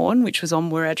was born, which was on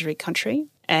Wiradjuri country,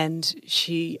 and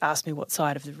she asked me what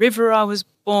side of the river I was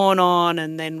born on,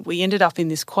 and then we ended up in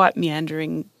this quite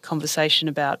meandering conversation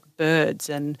about birds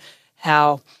and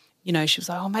how, she was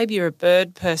like, oh, maybe you're a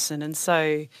bird person. And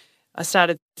so I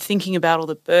started thinking about all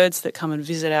the birds that come and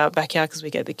visit our backyard, because we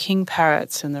get the king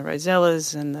parrots and the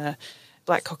rosellas and the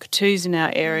black cockatoos in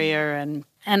our area.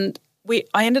 And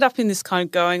I ended up in this kind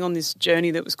of going on this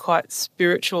journey that was quite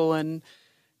spiritual and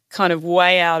kind of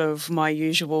way out of my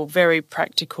usual, very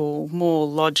practical, more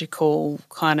logical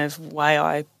kind of way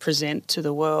I present to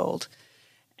the world.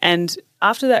 And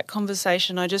after that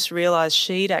conversation, I just realised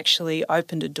she'd actually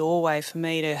opened a doorway for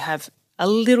me to have a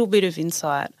little bit of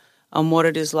insight on what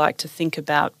it is like to think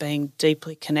about being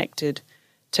deeply connected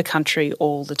to country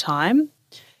all the time.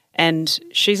 And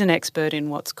she's an expert in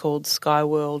what's called Sky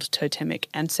World totemic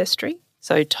ancestry.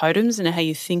 So totems and how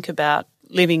you think about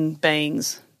living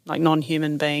beings, like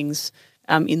non-human beings,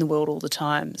 in the world all the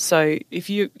time. So if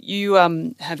you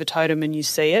have a totem and you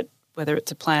see it, whether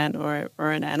it's a plant or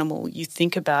an animal, you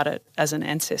think about it as an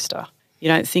ancestor. You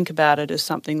don't think about it as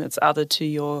something that's other to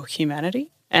your humanity.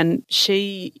 And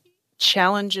she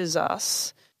challenges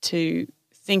us to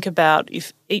think about,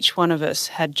 if each one of us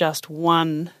had just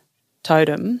one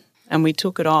totem and we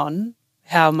took it on,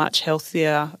 how much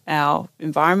healthier our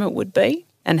environment would be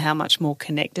and how much more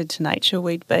connected to nature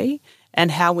we'd be, and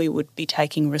how we would be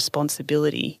taking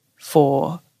responsibility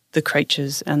for the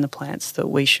creatures and the plants that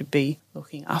we should be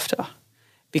looking after.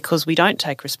 Because we don't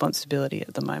take responsibility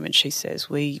at the moment, she says.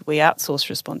 We outsource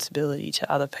responsibility to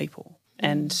other people.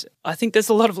 And I think there's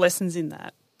a lot of lessons in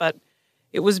that. But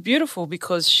it was beautiful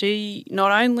because she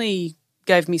not only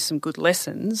gave me some good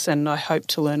lessons, and I hope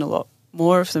to learn a lot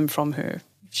more of them from her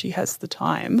if she has the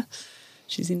time.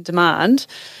 She's in demand.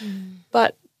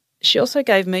 But she also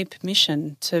gave me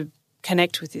permission to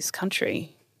connect with this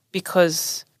country,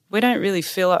 because I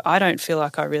don't feel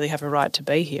like I really have a right to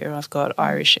be here. I've got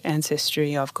Irish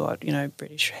ancestry, I've got,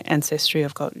 British ancestry,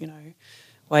 I've got,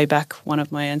 way back one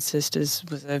of my ancestors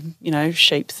was a,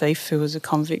 sheep thief who was a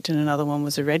convict, and another one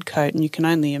was a redcoat, and you can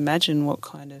only imagine what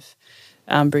kind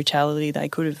of brutality they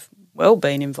could have well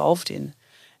been involved in.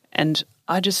 And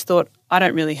I just thought, I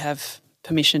don't really have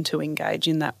permission to engage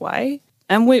in that way.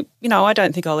 And I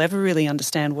don't think I'll ever really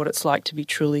understand what it's like to be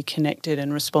truly connected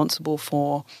and responsible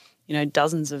for,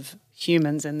 dozens of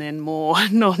humans and then more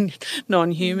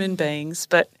non-human beings.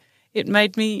 But it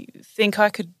made me think I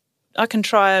can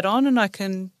try it on and I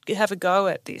can have a go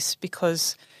at this,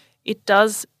 because it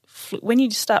does, when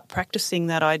you start practicing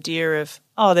that idea of,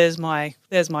 oh, there's my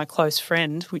close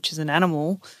friend, which is an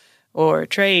animal or a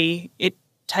tree, it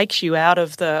takes you out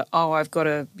of the, oh, I've got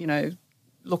to,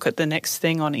 look at the next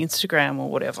thing on Instagram or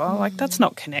whatever. Like, that's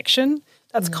not connection.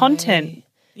 That's content.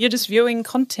 You're just viewing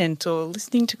content or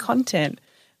listening to content.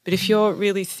 But if you're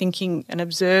really thinking and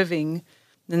observing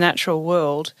the natural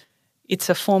world, it's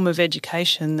a form of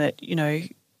education that,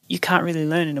 you can't really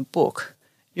learn in a book.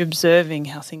 You're observing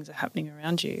how things are happening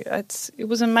around you. It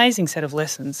was an amazing set of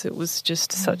lessons. It was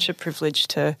just such a privilege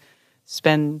to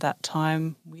spend that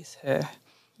time with her.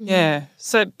 Yeah.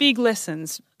 So big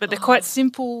lessons, but they're quite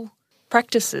simple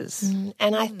practices.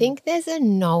 And I think there's a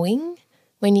knowing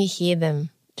when you hear them,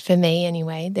 for me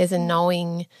anyway, there's a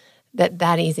knowing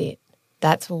that is it.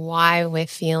 That's why we're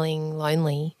feeling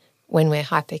lonely when we're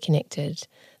hyper-connected.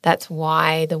 That's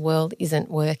why the world isn't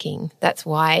working. That's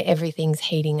why everything's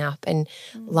heating up and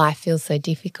life feels so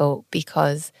difficult,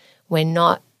 because we're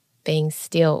not being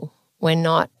still. We're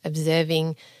not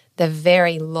observing the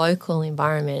very local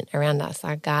environment around us,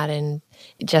 our garden,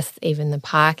 just even the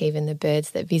park, even the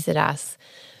birds that visit us.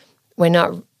 We're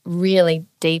not really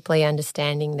deeply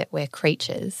understanding that we're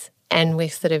creatures, and we're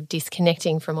sort of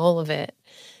disconnecting from all of it.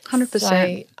 100%.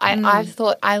 So I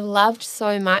thought I loved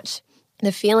so much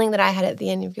the feeling that I had at the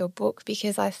end of your book,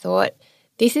 because I thought,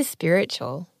 this is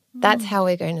spiritual. That's how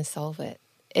we're going to solve it.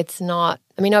 It's not,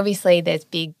 obviously there's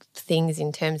big things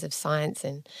in terms of science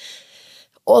and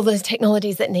all those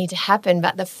technologies that need to happen,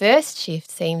 but the first shift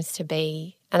seems to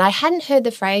be, and I hadn't heard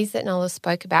the phrase that Nola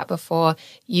spoke about before,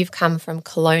 you've come from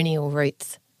colonial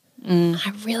roots.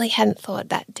 I really hadn't thought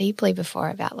that deeply before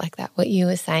about like that, what you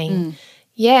were saying.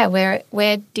 Yeah,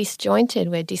 we're disjointed,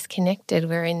 we're disconnected,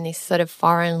 we're in this sort of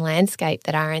foreign landscape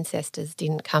that our ancestors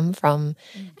didn't come from.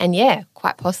 And, yeah,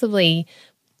 quite possibly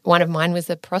one of mine was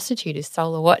a prostitute,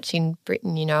 solar watch in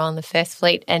Britain, on the First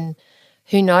Fleet, and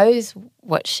who knows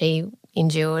what she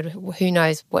endured, who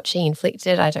knows what she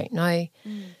inflicted, I don't know.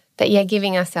 But,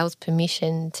 giving ourselves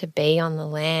permission to be on the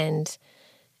land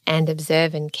and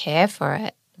observe and care for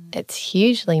it, it's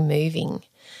hugely moving.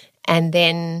 And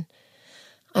then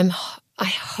I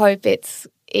hope it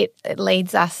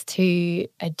leads us to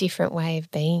a different way of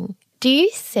being. Do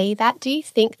you see that? Do you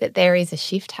think that there is a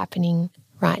shift happening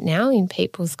right now in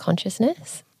people's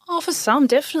consciousness? Oh, for some,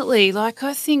 definitely. Like,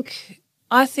 I think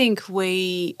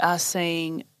we are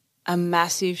seeing a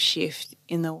massive shift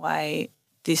in the way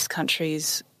this country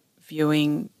is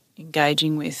viewing,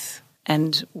 engaging with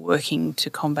and working to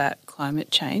combat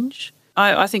climate change.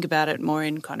 I think about it more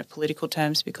in kind of political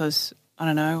terms because, I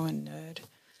don't know, I'm a nerd.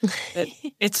 But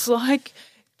it's like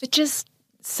just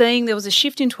seeing there was a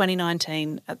shift in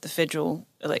 2019 at the federal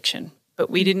election, but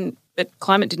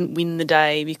climate didn't win the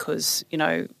day because,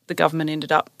 the government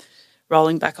ended up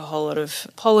rolling back a whole lot of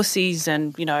policies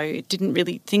and,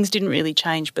 things didn't really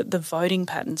change, but the voting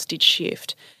patterns did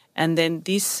shift. And then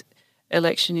this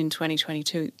election in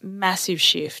 2022, massive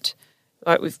shift.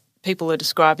 Like people are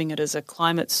describing it as a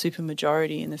climate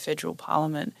supermajority in the federal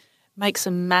parliament, makes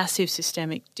a massive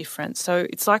systemic difference. So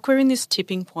it's like we're in this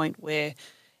tipping point where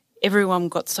everyone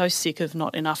got so sick of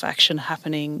not enough action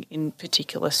happening in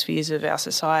particular spheres of our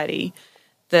society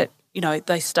that,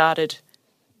 they started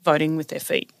voting with their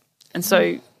feet. And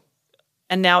so,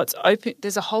 and now it's open,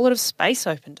 there's a whole lot of space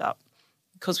opened up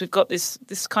because we've got this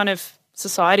kind of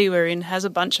society we're in has a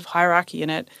bunch of hierarchy in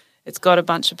it. It's got a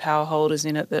bunch of power holders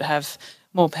in it that have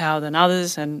more power than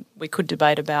others, and we could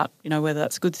debate about, whether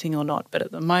that's a good thing or not. But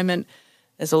at the moment,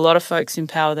 there's a lot of folks in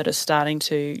power that are starting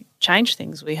to change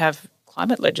things. We have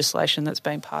climate legislation that's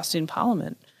been passed in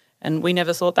Parliament, and we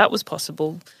never thought that was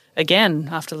possible again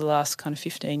after the last kind of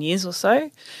 15 years or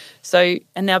so.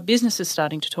 And now business is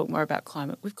starting to talk more about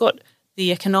climate. We've got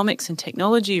the economics and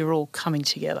technology are all coming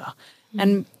together.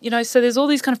 And, so there's all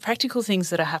these kind of practical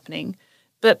things that are happening,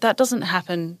 but that doesn't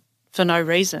happen for no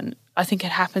reason. I think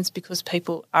it happens because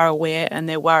people are aware and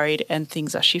they're worried and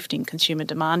things are shifting. Consumer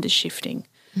demand is shifting.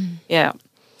 Yeah.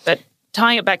 But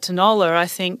tying it back to NOLA, I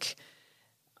think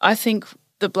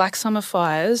the Black Summer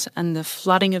fires and the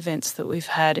flooding events that we've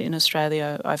had in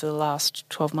Australia over the last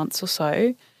 12 months or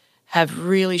so have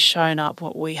really shown up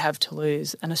what we have to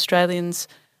lose. And Australians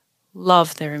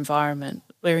love their environment.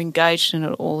 We're engaged in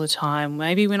it all the time.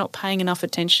 Maybe we're not paying enough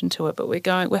attention to it, but we're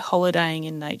holidaying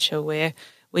in nature where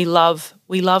we love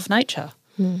nature.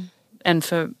 And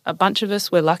for a bunch of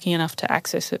us, we're lucky enough to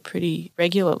access it pretty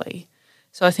regularly.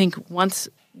 So I think what's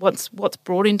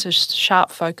brought into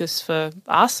sharp focus for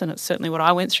us, and it's certainly what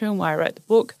I went through and why I wrote the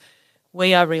book,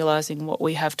 we are realising what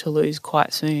we have to lose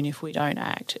quite soon if we don't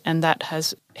act. And that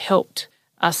has helped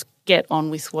us get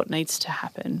on with what needs to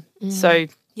happen. So,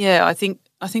 yeah, I think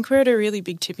we're at a really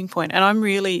big tipping point, and I'm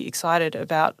really excited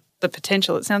about the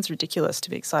potential. It sounds ridiculous to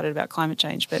be excited about climate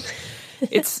change, but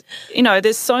it's,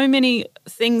 there's so many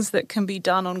things that can be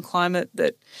done on climate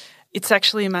that it's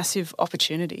actually a massive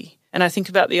opportunity. And I think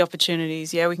about the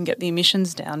opportunities, we can get the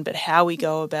emissions down, but how we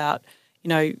go about,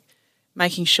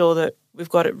 making sure that we've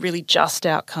got really just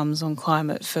outcomes on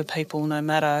climate for people no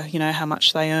matter, how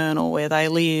much they earn or where they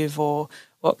live or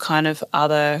what kind of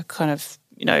other kind of,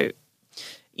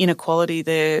 inequality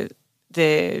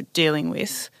they're dealing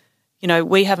with.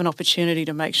 We have an opportunity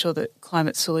to make sure that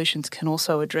climate solutions can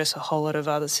also address a whole lot of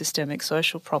other systemic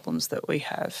social problems that we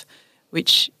have,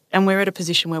 and we're at a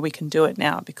position where we can do it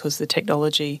now because the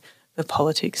technology, the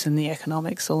politics and the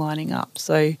economics are lining up.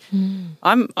 So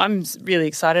I'm really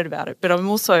excited about it, but I'm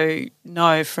also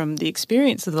know from the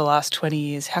experience of the last 20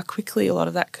 years how quickly a lot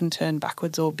of that can turn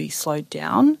backwards or be slowed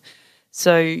down.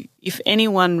 So if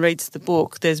anyone reads the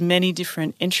book, there's many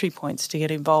different entry points to get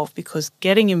involved because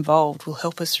getting involved will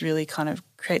help us really kind of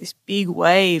create this big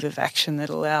wave of action that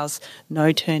allows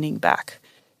no turning back.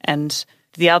 And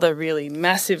the other really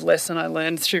massive lesson I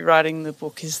learned through writing the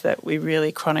book is that we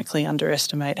really chronically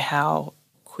underestimate how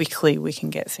quickly we can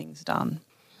get things done.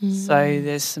 So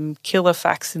there's some killer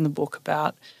facts in the book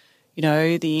about,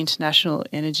 the International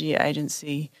Energy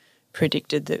Agency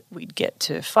predicted that we'd get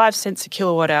to 5 cents a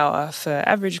kilowatt hour for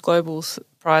average global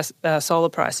solar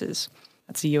prices.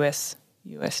 That's a US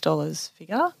dollars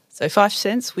figure. So 5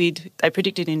 cents, they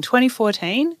predicted in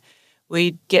 2014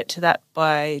 we'd get to that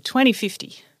by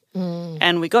 2050.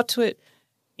 And we got to it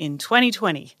in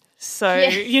 2020. So,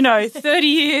 30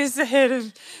 years ahead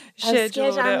of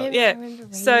schedule.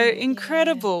 So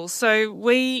incredible. Yeah. So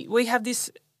we have this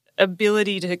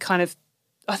ability to kind of,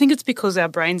 I think it's because our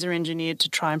brains are engineered to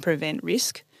try and prevent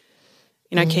risk.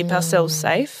 keep ourselves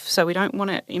safe. So we don't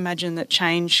want to imagine that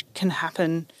change can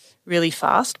happen really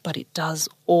fast, but it does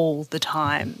all the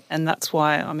time. And that's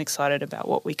why I'm excited about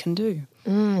what we can do.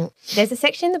 There's a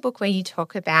section in the book where you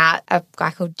talk about a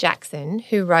guy called Jackson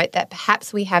who wrote that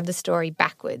perhaps we have the story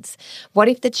backwards. What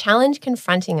if the challenge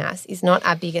confronting us is not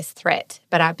our biggest threat,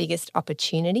 but our biggest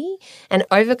opportunity? And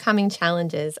overcoming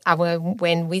challenges are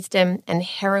when wisdom and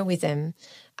heroism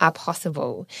are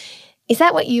possible. Is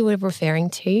that what you were referring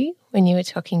to when you were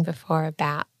talking before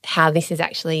about how this is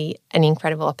actually an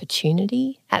incredible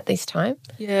opportunity at this time?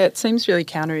 Yeah, it seems really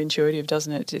counterintuitive,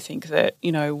 doesn't it, to think that,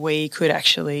 we could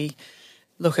actually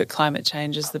look at climate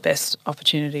change as the best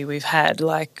opportunity we've had,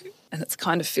 and it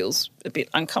kind of feels a bit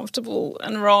uncomfortable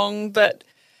and wrong. But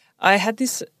I had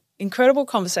this incredible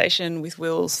conversation with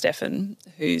Will Steffen,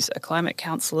 who's a climate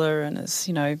counsellor and has,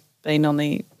 been on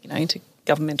the,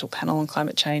 intergovernmental panel on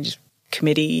climate change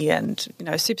committee and,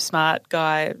 super smart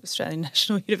guy, Australian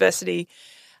National University,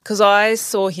 because I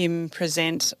saw him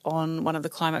present on one of the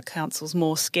Climate Council's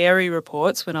more scary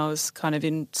reports when I was kind of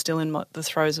still in the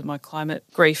throes of my climate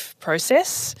grief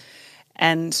process.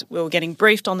 And we were getting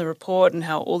briefed on the report and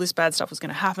how all this bad stuff was going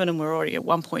to happen, and we're already at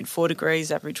 1.4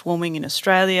 degrees average warming in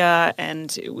Australia,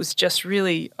 and it was just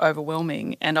really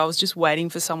overwhelming. And I was just waiting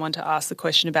for someone to ask the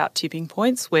question about tipping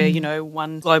points where,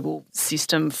 one global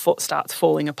system starts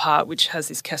falling apart, which has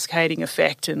this cascading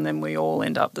effect, and then we all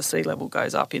end up, the sea level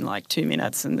goes up in 2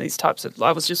 minutes, and these types of,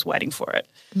 I was just waiting for it.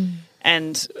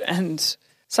 And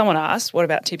someone asked, what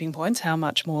about tipping points? How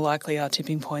much more likely are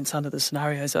tipping points under the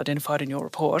scenarios identified in your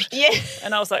report? Yeah.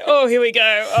 And I was like, oh, here we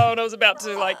go. Oh, and I was about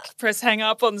to press hang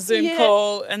up on the Zoom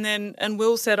call. And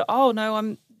Will said, oh, no,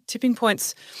 I'm tipping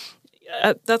points.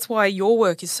 That's why your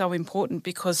work is so important,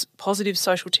 because positive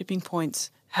social tipping points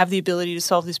have the ability to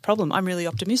solve this problem. I'm really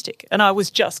optimistic. And I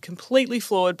was just completely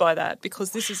floored by that,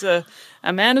 because this is a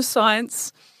man of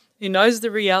science who knows the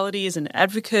reality, is an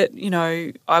advocate.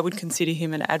 I would consider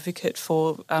him an advocate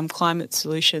for climate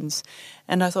solutions.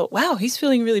 And I thought, wow, he's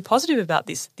feeling really positive about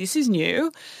this. This is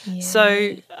new. Yeah.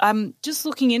 So just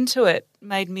looking into it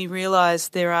made me realise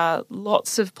there are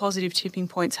lots of positive tipping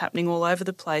points happening all over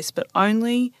the place, but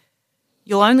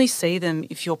you'll only see them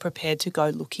if you're prepared to go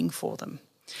looking for them.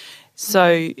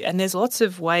 So, and there's lots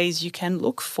of ways you can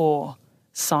look for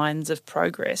signs of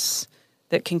progress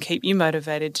that can keep you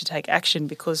motivated to take action,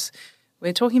 because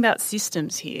we're talking about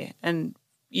systems here, and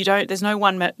there's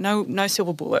no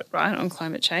silver bullet, right, on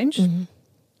climate change. Mm-hmm.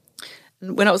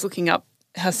 And when I was looking up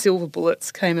how silver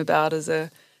bullets came about as a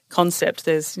concept,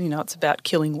 there's, it's about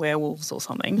killing werewolves or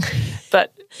something,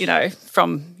 but,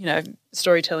 from,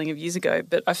 storytelling of years ago.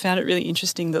 But I found it really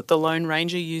interesting that the Lone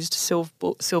Ranger used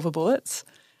silver bullets.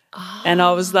 Oh. And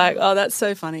I was like, oh, that's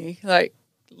so funny.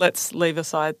 Let's leave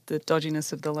aside the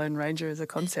dodginess of the Lone Ranger as a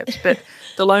concept. But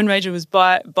the Lone Ranger was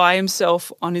by himself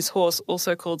on his horse,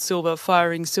 also called Silver,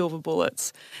 firing silver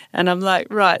bullets. And I'm like,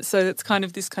 right, so it's kind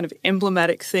of this kind of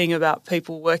emblematic thing about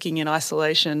people working in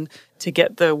isolation to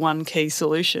get the one key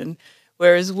solution,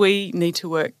 whereas we need to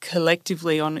work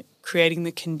collectively on creating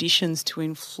the conditions to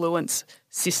influence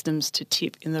systems to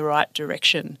tip in the right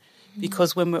direction. Mm-hmm.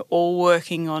 Because when we're all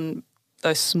working on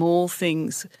those small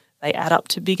things, they add up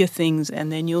to bigger things,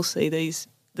 and then you'll see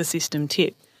the system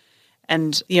tip.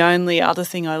 And the only other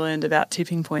thing I learned about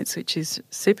tipping points, which is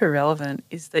super relevant,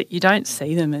 is that you don't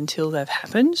see them until they've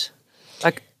happened.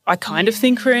 I kind of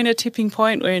think we're in a tipping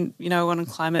point. We're in, on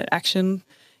climate action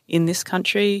in this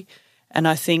country, and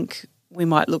I think we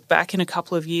might look back in a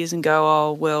couple of years and go,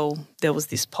 oh, well, there was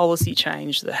this policy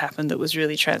change that happened that was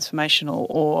really transformational,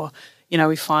 or,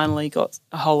 we finally got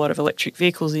a whole lot of electric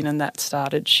vehicles in and that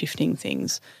started shifting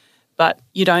things. But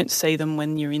you don't see them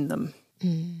when you're in them.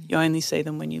 You only see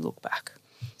them when you look back.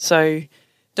 So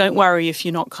don't worry if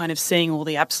you're not kind of seeing all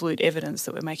the absolute evidence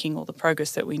that we're making all the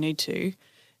progress that we need to,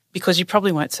 because you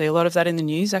probably won't see a lot of that in the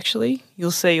news, actually.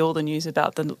 You'll see all the news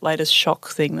about the latest shock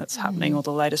thing that's happening, or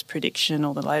the latest prediction,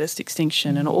 or the latest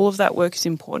extinction, and all of that work is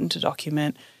important to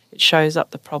document. It shows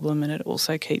up the problem, and it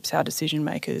also keeps our decision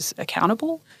makers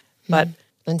accountable. But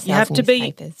and you have to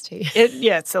be too.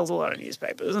 It sells a lot of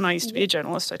newspapers, and I used to be a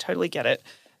journalist. I totally get it.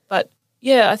 But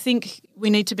yeah, I think we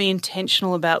need to be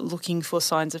intentional about looking for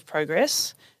signs of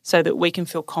progress so that we can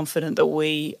feel confident that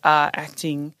we are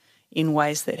acting in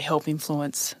ways that help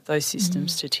influence those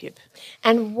systems to tip.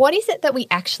 And what is it that we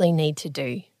actually need to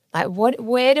do?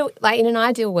 In an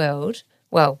ideal world,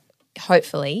 well,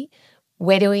 hopefully,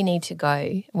 where do we need to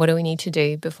go? What do we need to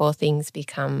do before things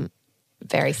become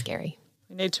very scary?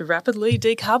 We need to rapidly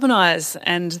decarbonise,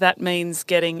 and that means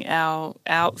getting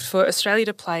for Australia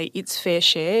to play its fair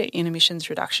share in emissions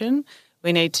reduction.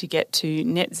 we need to get to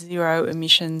net zero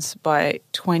emissions by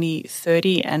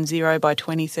 2030 and zero by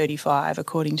 2035,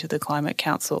 according to the Climate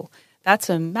Council. That's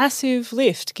a massive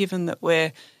lift, given that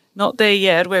we're not there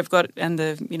yet. We've got, and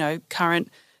the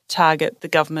current target the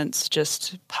government's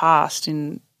just passed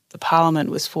in the Parliament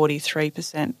was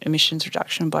 43% emissions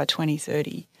reduction by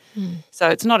 2030. So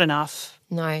it's not enough.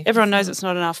 No, everyone knows it's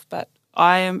not enough, but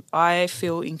I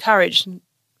feel encouraged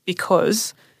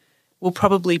because we'll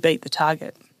probably beat the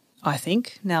target, I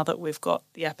think, now that we've got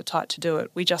the appetite to do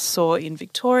it. We just saw in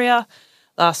Victoria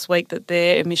last week that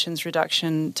their emissions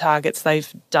reduction targets,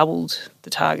 they've doubled the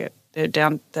target. They've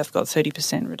got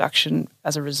 30% reduction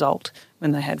as a result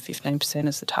when they had 15%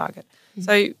 as the target.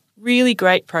 So really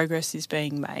great progress is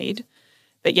being made.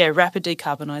 But yeah, rapid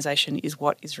decarbonisation is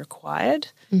what is required.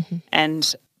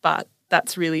 But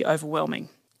that's really overwhelming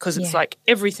because it's like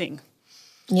everything.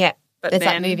 Yeah. But it's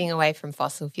like moving away from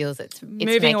fossil fuels. It's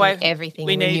making everything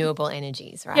renewable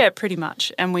energies, right? Yeah, pretty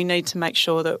much. And we need to make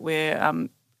sure that we're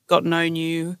got no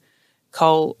new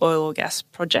coal, oil or gas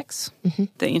projects.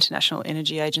 The International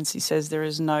Energy Agency says there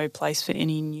is no place for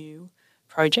any new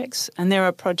projects. And there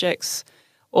are projects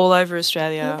all over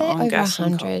Australia on gas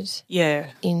and coal. 100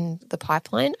 in the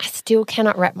pipeline. I still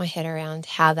cannot wrap my head around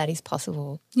how that is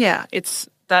possible. Yeah, it's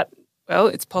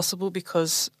possible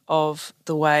because of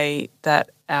the way that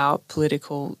our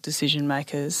political decision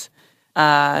makers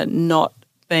are not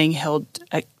being held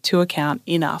to account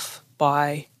enough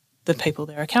by the people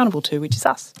they're accountable to, which is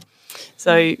us.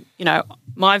 So,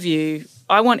 my view,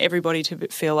 I want everybody to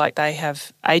feel like they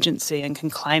have agency and can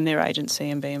claim their agency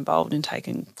and be involved in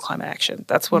taking climate action.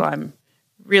 That's what I'm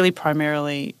really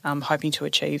primarily hoping to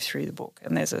achieve through the book.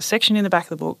 And there's a section in the back of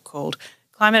the book called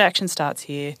Climate Action Starts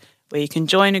Here, where you can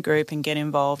join a group and get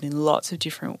involved in lots of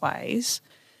different ways.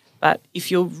 But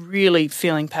if you're really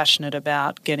feeling passionate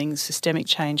about getting systemic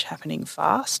change happening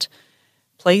fast,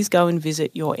 please go and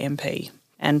visit your MP.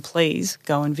 And please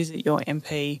go and visit your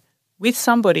MP with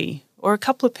somebody or a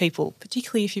couple of people,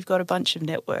 particularly if you've got a bunch of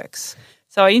networks.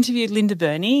 So I interviewed Linda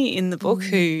Burney in the book,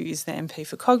 who is the MP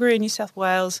for Kogarah in New South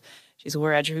Wales. She's a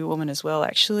Wiradjuri woman as well,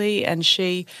 actually, and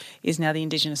she is now the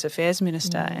Indigenous Affairs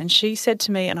Minister. And she said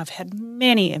to me, and I've had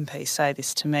many MPs say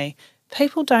this to me,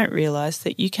 people don't realise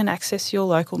that you can access your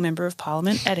local Member of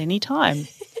Parliament at any time.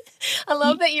 I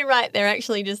love that you're right. They're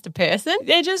actually just a person.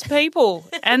 They're just people.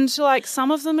 And some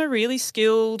of them are really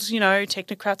skilled,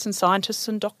 technocrats and scientists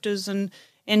and doctors and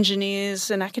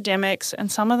engineers and academics,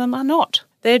 and some of them are not.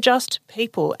 They're just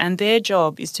people, and their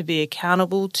job is to be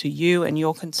accountable to you and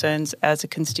your concerns as a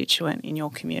constituent in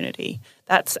your community.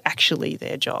 That's actually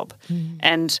their job.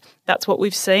 And that's what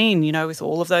we've seen, with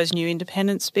all of those new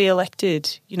independents be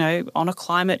elected, on a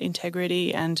climate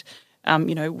integrity and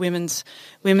women's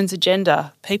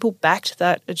agenda. People backed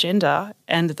that agenda,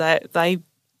 and they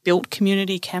built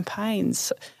community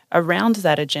campaigns around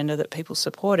that agenda that people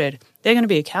supported. They're going to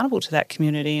be accountable to that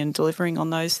community and delivering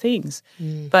on those things.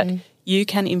 But you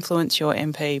can influence your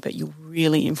MP, but you'll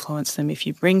really influence them if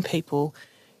you bring people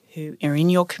who are in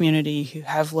your community who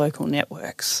have local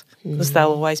networks, because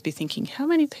they'll always be thinking, how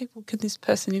many people can this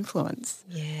person influence?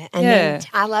 Yeah, and then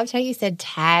I loved how you said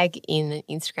tag in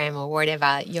Instagram or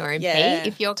whatever your MP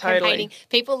if you're campaigning.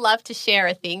 People love to share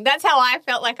a thing. That's how I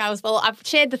felt like I was. Well, I've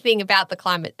shared the thing about the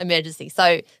climate emergency,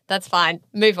 so that's fine.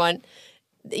 Move on.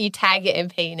 You tag your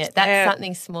MP in it. That's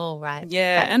something small, right?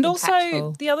 Yeah, that's and impactful.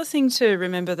 Also the other thing to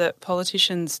remember that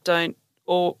politicians don't,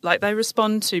 they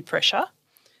respond to pressure,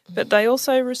 but they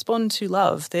also respond to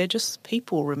love. They're just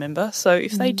people, remember? So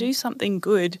if they do something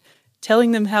good,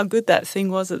 telling them how good that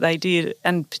thing was that they did,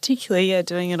 and particularly,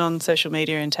 doing it on social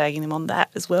media and tagging them on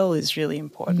that as well is really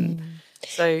important.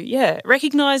 So,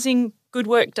 recognising good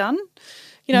work done.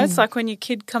 It's like when your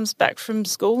kid comes back from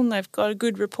school and they've got a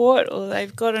good report or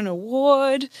they've got an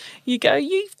award, you go,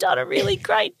 you've done a really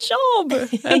great job.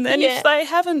 And then if they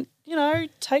haven't,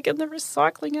 taken the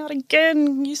recycling out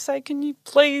again, you say, can you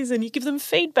please? And you give them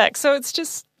feedback. So it's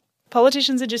just,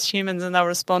 politicians are just humans and they'll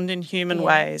respond in human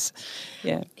ways.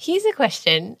 Yeah. Here's a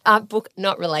question, book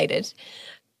not related.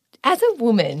 As a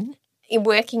woman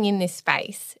working in this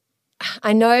space,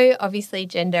 I know obviously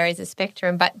gender is a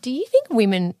spectrum, but do you think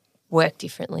women work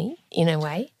differently in a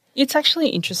way? It's actually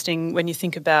interesting when you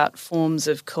think about forms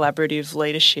of collaborative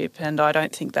leadership, and I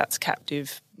don't think that's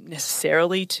captive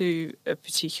necessarily to a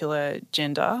particular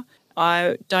gender.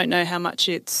 I don't know how much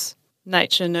it's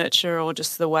nature, nurture, or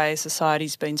just the way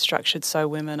society's been structured so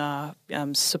women are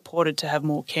supported to have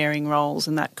more caring roles,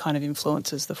 and that kind of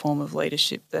influences the form of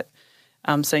leadership that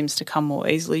seems to come more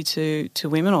easily to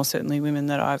women, or certainly women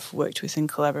that I've worked with and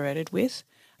collaborated with.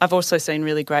 I've also seen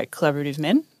really great collaborative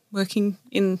men working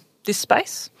in this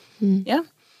space,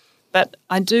 But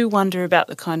I do wonder about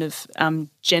the kind of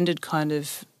gendered kind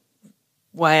of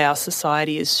way our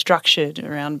society is structured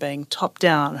around being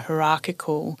top-down,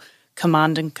 hierarchical,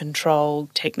 command and control,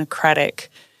 technocratic,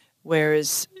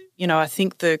 whereas, I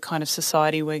think the kind of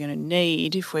society we're going to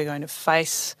need if we're going to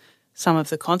face some of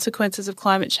the consequences of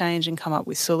climate change and come up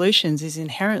with solutions is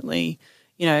inherently,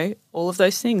 all of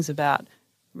those things about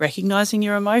recognising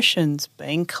your emotions,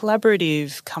 being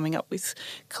collaborative, coming up with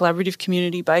collaborative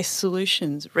community-based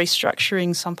solutions,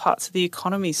 restructuring some parts of the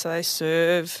economy so they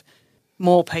serve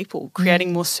more people,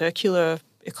 creating more circular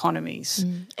economies.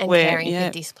 And caring for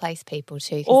displaced people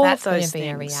too, because that's going to be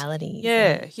a reality.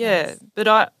 Yeah. Yes. But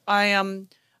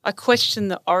I question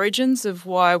the origins of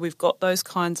why we've got those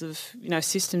kinds of,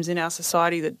 systems in our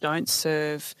society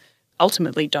that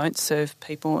ultimately don't serve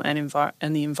people and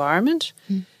the environment.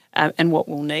 And what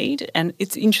we'll need. And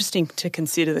it's interesting to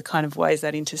consider the kind of ways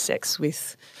that intersects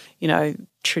with,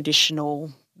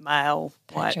 traditional male,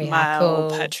 patriarchal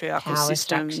systems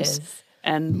structures.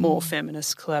 And more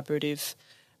feminist, collaborative,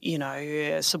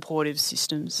 supportive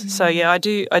systems. So, I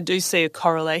do see a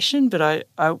correlation, but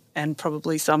I and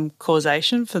probably some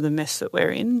causation for the mess that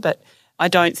we're in, but I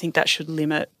don't think that should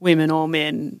limit women or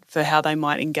men for how they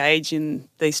might engage in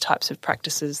these types of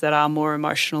practices that are more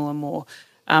emotional and more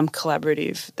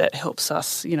collaborative, that helps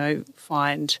us,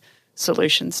 find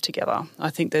solutions together. I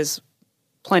think there's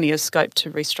plenty of scope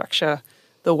to restructure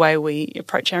the way we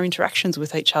approach our interactions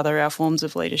with each other, our forms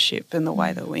of leadership and the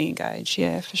way that we engage.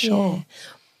 Yeah, for sure. Yeah.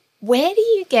 Where do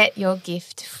you get your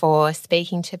gift for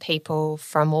speaking to people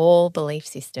from all belief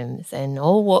systems and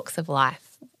all walks of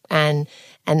life and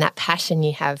that passion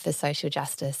you have for social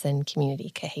justice and community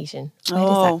cohesion? Where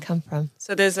does that come from?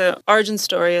 So there's an origin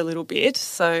story a little bit.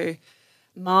 So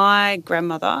my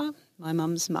grandmother, my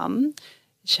mum's mum,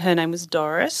 her name was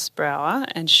Doris Brower,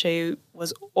 and she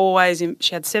was always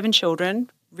she had 7 children,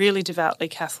 really devoutly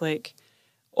Catholic,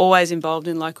 always involved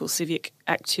in local civic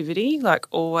activity,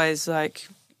 always on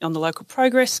the local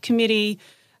progress committee.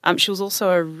 She was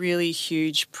also a really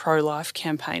huge pro-life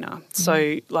campaigner.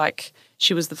 So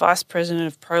she was the vice president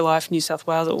of Pro-Life New South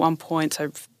Wales at one point,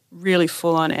 so really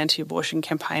full-on anti-abortion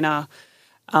campaigner.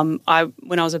 When I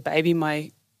was a baby,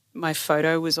 my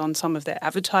photo was on some of their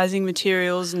advertising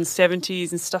materials in the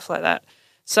 70s and stuff like that.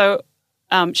 So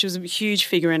she was a huge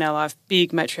figure in our life,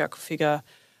 big matriarchal figure.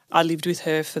 I lived with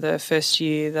her for the first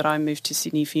year that I moved to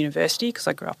Sydney for university because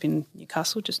I grew up in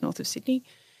Newcastle, just north of Sydney.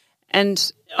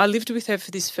 And I lived with her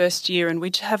for this first year, and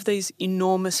we'd have these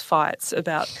enormous fights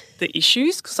about the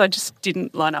issues because I just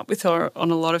didn't line up with her on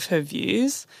a lot of her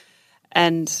views.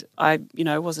 And I,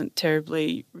 wasn't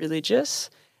terribly religious.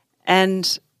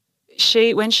 And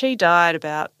when she died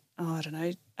about,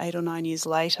 8 or 9 years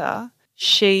later,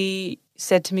 she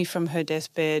said to me from her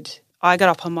deathbed, I got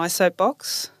up on my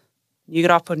soapbox, you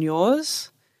got up on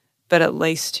yours, but at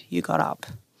least you got up.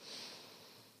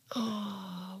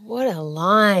 Oh, what a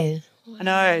line. I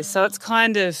know. So it's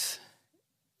kind of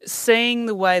seeing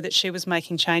the way that she was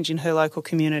making change in her local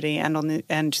community and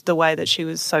the way that she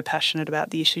was so passionate about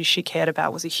the issues she cared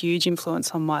about was a huge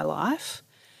influence on my life.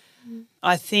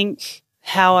 I think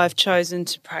how I've chosen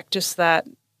to practice that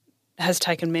has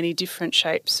taken many different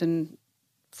shapes and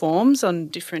forms on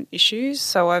different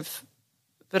issues.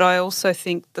 But I also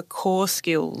think the core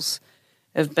skills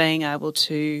of being able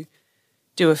to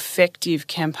do effective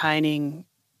campaigning,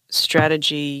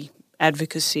 strategy,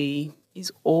 advocacy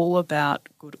is all about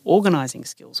good organising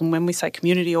skills. And when we say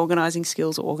community organising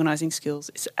skills or organising skills,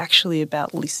 it's actually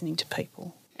about listening to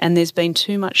people. And there's been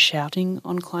too much shouting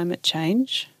on climate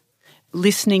change.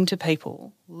 Listening to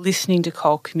people, listening to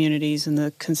coal communities and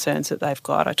the concerns that they've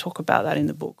got. I talk about that in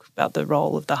the book, about the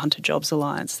role of the Hunter Jobs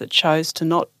Alliance that chose to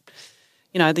not,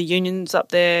 the unions up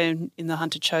there in the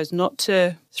Hunter chose not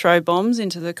to throw bombs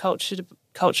into the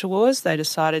culture wars. They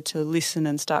decided to listen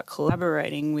and start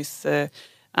collaborating with the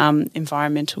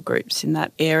environmental groups in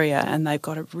that area, and they've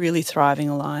got a really thriving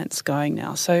alliance going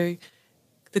now. So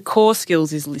the core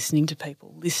skills is listening to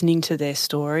people, listening to their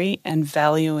story and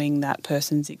valuing that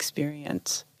person's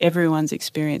experience. Everyone's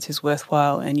experience is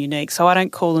worthwhile and unique. So I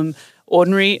don't call them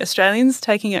ordinary Australians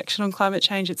taking action on climate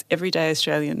change. It's everyday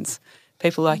Australians,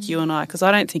 people like you and I, because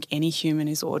I don't think any human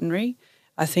is ordinary.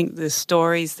 I think the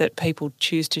stories that people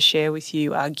choose to share with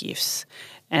you are gifts,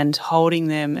 and holding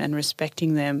them and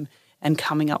respecting them and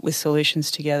coming up with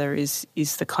solutions together is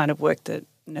the kind of work that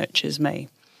nurtures me.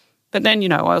 But then,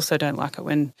 I also don't like it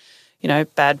when,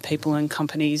 bad people and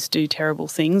companies do terrible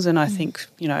things, and I think,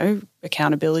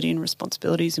 accountability and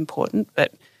responsibility is important,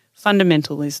 but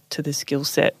fundamental is to the skill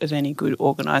set of any good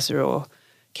organiser or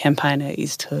campaigner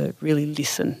is to really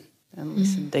listen and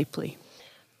listen deeply.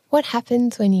 What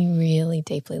happens when you really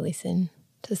deeply listen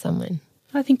to someone?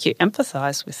 I think you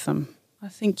empathise with them. I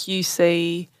think you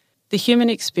see the human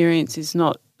experience is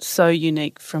not so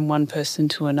unique from one person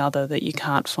to another that you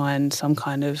can't find some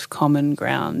kind of common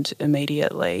ground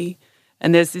immediately.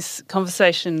 And there's this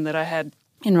conversation that I had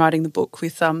in writing the book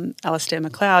with Alastair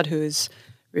McLeod, who is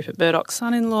Rupert Murdoch's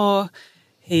son-in-law.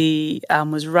 He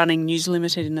was running News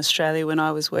Limited in Australia when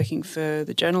I was working for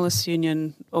the Journalists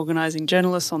Union, organising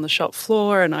journalists on the shop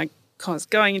floor, and I was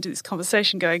going into this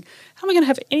conversation going, how am I going to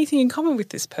have anything in common with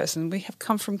this person? We have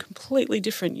come from completely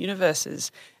different universes.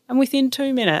 And within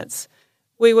 2 minutes,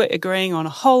 we were agreeing on a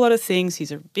whole lot of things.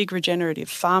 He's a big regenerative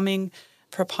farming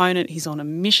proponent. He's on a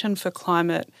mission for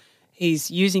climate.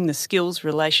 He's using the skills,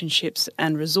 relationships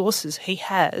and resources he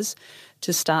has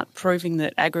to start proving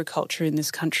that agriculture in this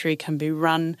country can be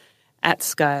run at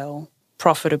scale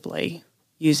profitably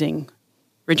using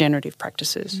regenerative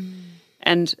practices.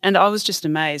 And I was just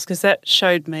amazed because that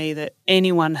showed me that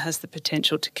anyone has the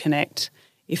potential to connect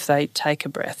if they take a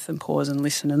breath and pause and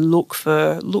listen and look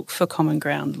for common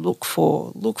ground, look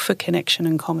for connection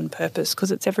and common purpose,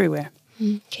 because it's everywhere.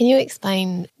 Can you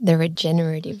explain the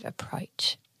regenerative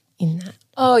approach in that?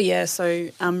 Oh, yeah. So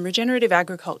regenerative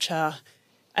agriculture,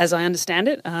 as I understand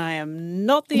it, I am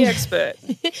not the expert.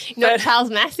 Not Charles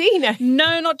Massey?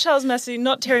 No, not Charles Massey,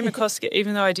 not Terry McCosker,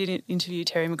 even though I did interview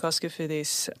Terry McCosker for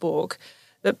this book.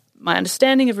 My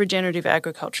understanding of regenerative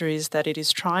agriculture is that it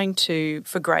is trying to,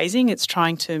 for grazing, it's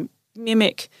trying to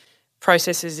mimic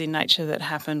processes in nature that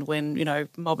happened when, a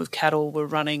mob of cattle were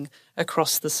running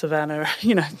across the savannah,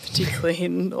 particularly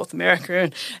in North America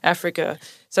and Africa.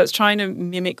 So it's trying to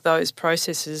mimic those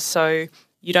processes so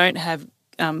you don't have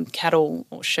cattle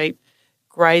or sheep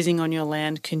grazing on your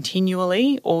land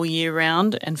continually all year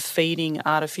round and feeding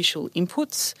artificial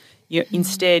inputs.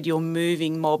 Instead, you're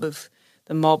moving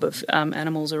the mob of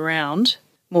animals around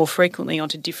more frequently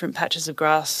onto different patches of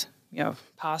grass,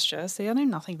 pasture. See, I know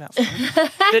nothing about farming.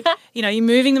 But, you're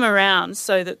moving them around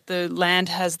so that the land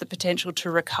has the potential to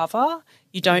recover.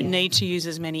 You don't need to use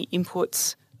as many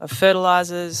inputs of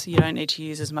fertilisers. You don't need to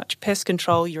use as much pest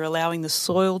control. You're allowing the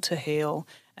soil to heal.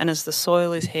 And as the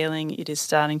soil is healing, it is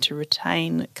starting to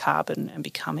retain carbon and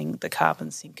becoming the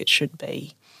carbon sink it should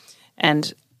be.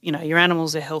 And, your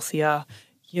animals are healthier.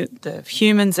 The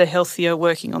humans are healthier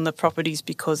working on the properties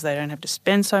because they don't have to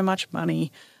spend so much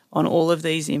money on all of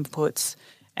these inputs.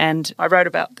 And I wrote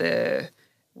about the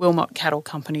Wilmot Cattle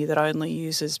Company that only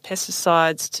uses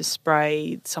pesticides to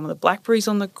spray some of the blackberries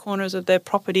on the corners of their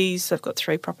properties. They've got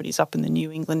 3 properties up in the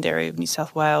New England area of New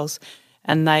South Wales,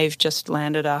 and they've just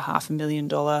landed a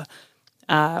 $500,000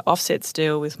 offsets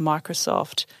deal with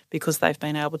Microsoft because they've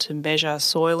been able to measure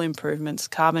soil improvements,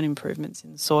 carbon improvements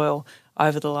in the soil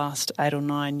over the last 8 or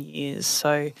 9 years.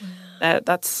 So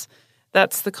that's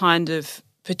the kind of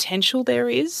potential there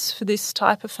is for this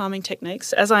type of farming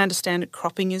techniques. As I understand it,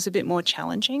 cropping is a bit more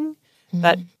challenging,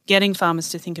 but getting farmers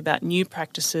to think about new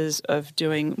practices of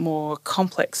doing more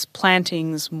complex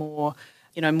plantings, more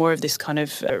of this kind of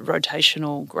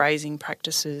rotational grazing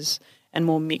practices and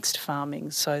more mixed farming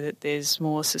so that there's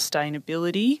more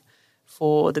sustainability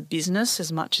for the business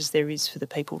as much as there is for the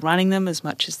people running them, as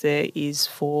much as there is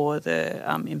for the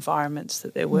environments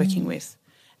that they're working with.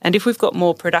 And if we've got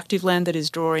more productive land that is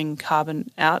drawing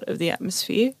carbon out of the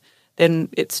atmosphere, then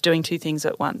it's doing 2 things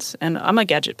at once. And I'm a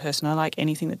gadget person. I like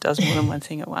anything that does more than one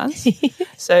thing at once.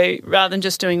 So rather than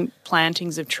just doing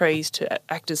plantings of trees to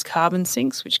act as carbon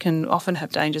sinks, which can often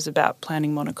have dangers about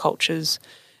planting monocultures,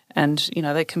 and,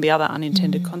 there can be other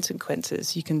unintended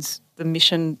consequences. The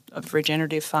mission of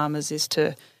regenerative farmers is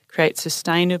to create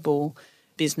sustainable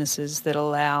businesses that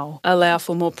allow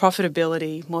for more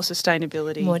profitability, more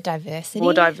sustainability. More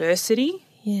diversity.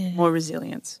 More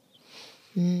resilience.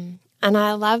 And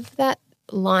I love that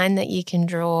line that you can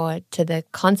draw to the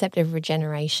concept of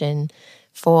regeneration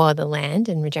for the land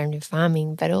and regenerative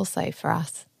farming, but also for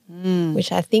us.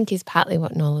 Which I think is partly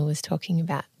what Nola was talking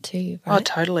about too, right? Oh,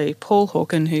 totally. Paul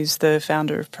Hawken, who's the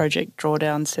founder of Project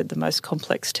Drawdown, said the most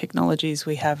complex technologies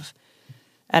we have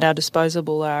at our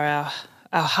disposal are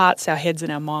our hearts, our heads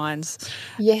and our minds.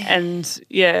 Yeah. And,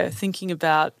 thinking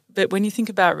about – but when you think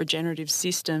about regenerative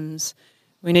systems,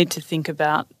 we need to think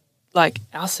about like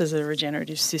us as a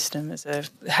regenerative system,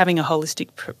 having a holistic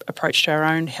approach to our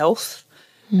own health,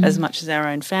 as much as our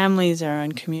own families, our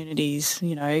own communities.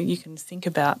 You can think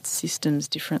about systems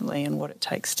differently and what it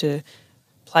takes to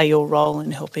play your role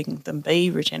in helping them be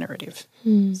regenerative.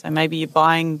 So maybe you're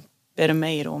buying better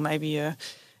meat, or maybe you're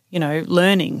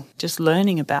just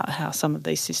learning about how some of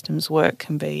these systems work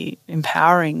can be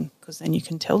empowering, because then you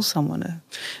can tell someone a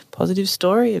positive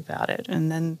story about it, and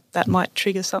then that might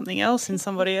trigger something else in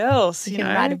somebody else. You can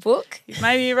write a book.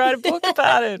 Maybe you write a book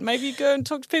about it. Maybe you go and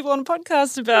talk to people on a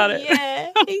podcast about it.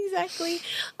 Yeah, exactly.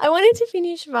 I wanted to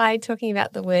finish by talking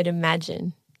about the word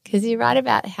imagine, because you write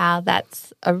about how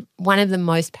that's one of the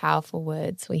most powerful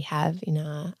words we have in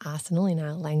our arsenal, in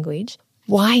our language.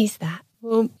 Why is that?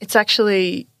 Well, it's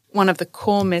actually one of the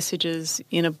core messages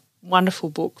in a wonderful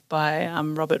book by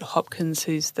Robert Hopkins,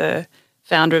 who's the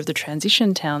founder of the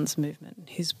Transition Towns movement.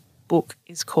 His book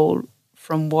is called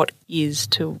From What Is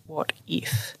to What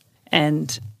If.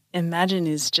 And imagine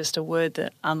is just a word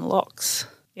that unlocks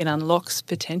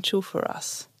potential for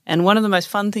us. And one of the most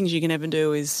fun things you can ever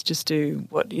do is just do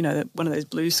one of those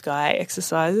blue sky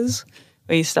exercises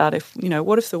where you start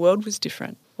what if the world was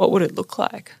different? What would it look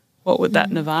like? What would that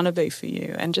nirvana be for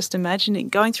you? And just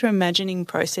going through imagining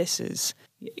processes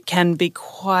can be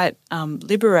quite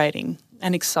liberating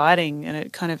and exciting, and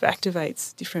it kind of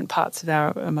activates different parts of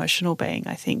our emotional being,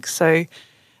 I think. So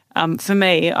for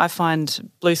me, I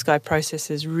find blue sky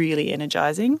processes really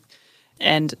energizing,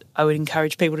 and I would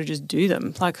encourage people to just do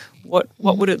them. Like, what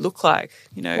would it look like?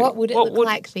 What would it look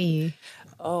like for you?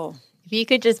 Oh, if you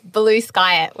could just blue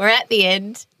sky it, we're at the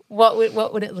end. What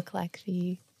would it look like for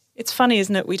you? It's funny,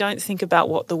 isn't it? We don't think about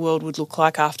what the world would look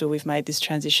like after we've made this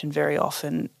transition very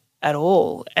often at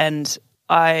all. And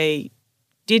I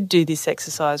did do this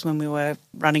exercise when we were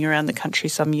running around the country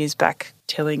some years back,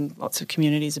 telling lots of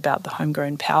communities about the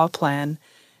Homegrown Power Plan.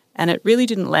 And it really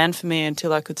didn't land for me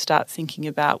until I could start thinking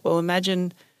about, well,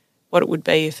 imagine what it would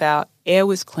be if our air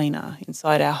was cleaner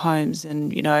inside our homes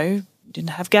and, didn't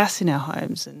have gas in our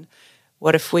homes. And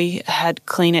what if we had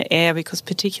cleaner air, because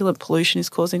particulate pollution is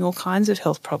causing all kinds of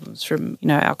health problems from,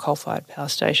 our coal-fired power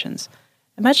stations.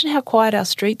 Imagine how quiet our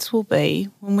streets will be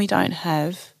when we don't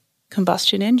have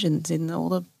combustion engines in all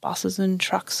the buses and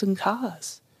trucks and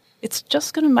cars. It's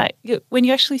just going to make, when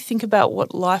you actually think about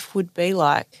what life would be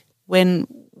like when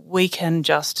we can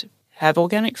just have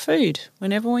organic food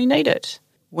whenever we need it,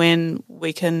 when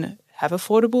we can have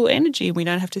affordable energy, we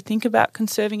don't have to think about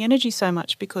conserving energy so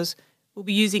much because we'll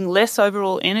be using less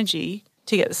overall energy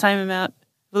to get the same amount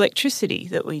of electricity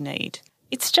that we need.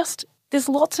 It's just, there's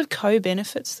lots of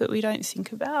co-benefits that we don't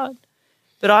think about.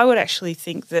 But I would actually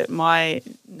think that my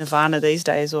nirvana these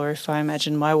days, or if I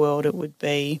imagine my world, it would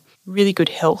be really good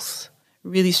health,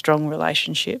 really strong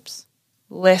relationships,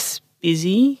 less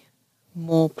busy,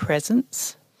 more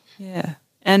presence,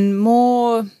 and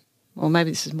more, well, maybe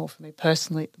this is more for me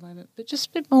personally at the moment, but just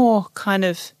a bit more kind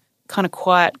of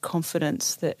quiet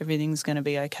confidence that everything's going to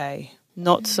be okay,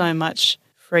 not so much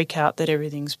freak out that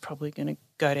everything's probably going to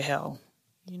go to hell,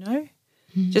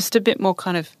 Just a bit more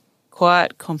kind of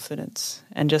quiet confidence,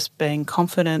 and just being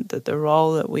confident that the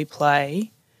role that we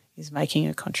play is making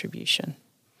a contribution.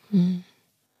 And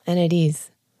it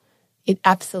is. It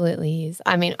absolutely is.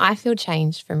 I mean, I feel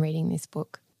changed from reading this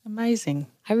book. Amazing.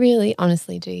 I really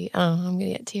honestly do. Oh, I'm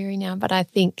going to get teary now, but I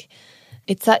think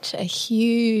it's such a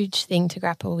huge thing to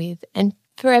grapple with, and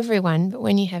for everyone, but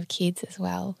when you have kids as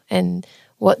well, and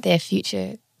what their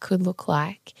future could look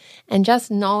like. And just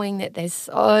knowing that there's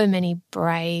so many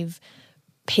brave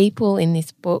people in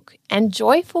this book and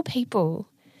joyful people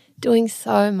doing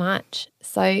so much.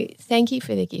 So thank you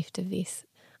for the gift of this.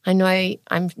 I know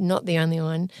I'm not the only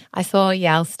one. I saw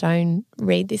Yael Stone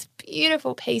read this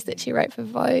beautiful piece that she wrote for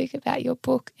Vogue about your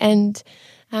book, and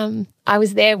I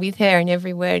was there with her in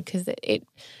every word, because it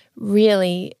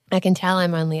really, I can tell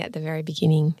I'm only at the very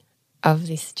beginning of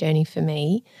this journey for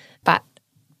me, but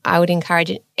I would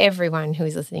encourage everyone who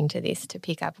is listening to this to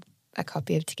pick up a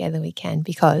copy of Together We Can,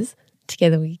 because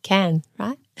together we can,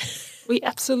 right? We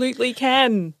absolutely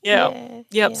can. Yeah.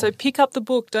 So pick up the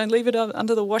book. Don't leave it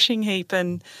under the washing heap,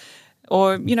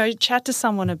 or chat to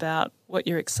someone about what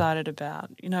you're excited about.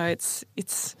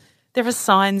 It's there are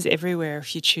signs everywhere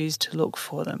if you choose to look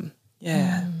for them.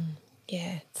 Yeah.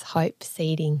 It's hope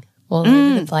seeding all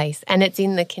over the place, and it's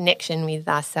in the connection with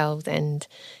ourselves and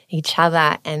each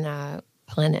other and our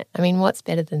planet. I mean, what's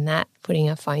better than that? Putting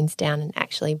our phones down and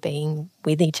actually being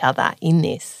with each other in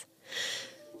this.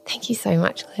 Thank you so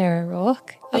much, Claire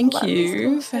O'Rourke. Thank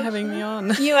you for having me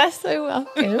on. You are so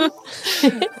welcome.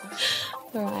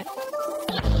 All right.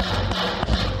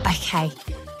 Okay.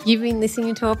 You've been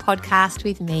listening to a podcast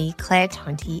with me, Claire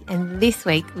Tonti, and this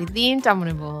week with the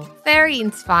indomitable, very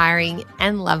inspiring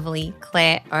and lovely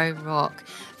Claire O'Rourke.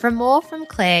 For more from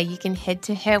Claire, you can head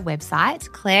to her website,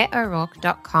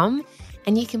 claireo'rourke.com,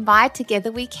 and you can buy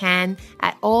Together We Can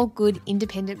at all good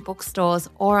independent bookstores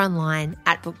or online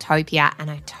at Booktopia, and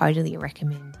I totally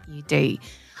recommend you do.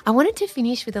 I wanted to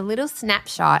finish with a little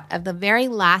snapshot of the very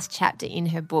last chapter in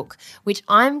her book, which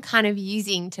I'm kind of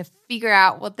using to figure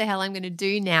out what the hell I'm going to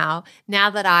do now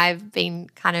that I've been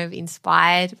kind of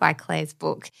inspired by Claire's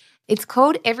book. It's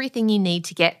called Everything You Need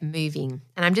to Get Moving,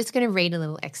 and I'm just going to read a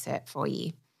little excerpt for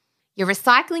you. You're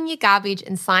recycling your garbage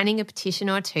and signing a petition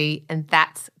or two, and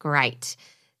that's great.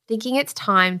 Thinking it's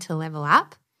time to level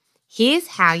up? Here's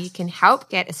how you can help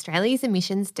get Australia's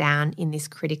emissions down in this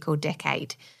critical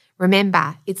decade.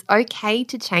 Remember, it's okay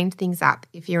to change things up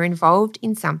if you're involved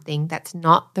in something that's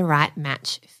not the right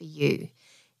match for you.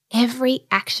 Every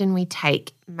action we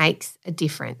take makes a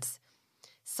difference.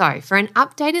 So, for an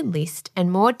updated list and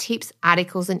more tips,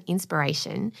 articles and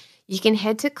inspiration, you can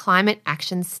head to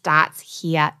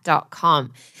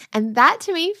climateactionstartshere.com. And that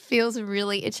to me feels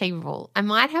really achievable. I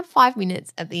might have 5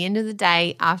 minutes at the end of the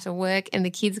day after work and the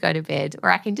kids go to bed,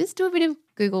 or I can just do a bit of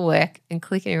Google work and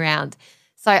click it around.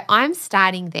 So I'm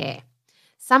starting there.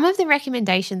 Some of the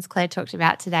recommendations Claire talked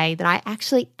about today that I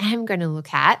actually am going to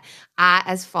look at are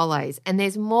as follows. And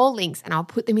there's more links and I'll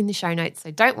put them in the show notes.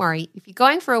 So don't worry. If you're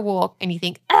going for a walk and you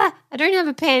think, I don't have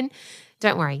a pen,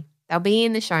 don't worry. They'll be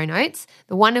in the show notes.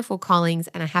 The wonderful Collings,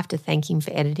 and I have to thank him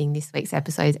for editing this week's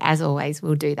episodes. As always,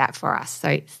 will do that for us.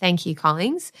 So thank you,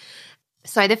 Collings.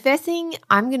 So the first thing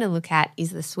I'm going to look at is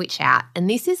the switch out. And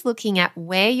this is looking at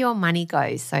where your money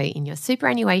goes. So in your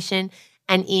superannuation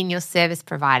and in your service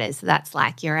providers. So that's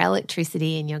like your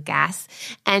electricity and your gas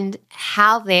and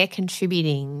how they're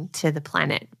contributing to the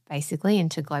planet, basically,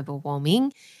 and to global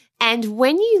warming. And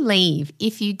when you leave,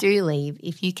 if you do leave,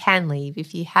 if you can leave,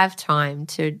 if you have time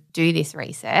to do this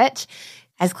research,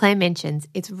 as Claire mentions,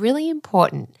 it's really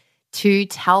important to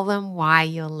tell them why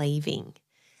you're leaving.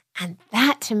 And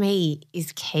that to me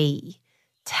is key.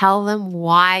 Tell them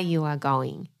why you are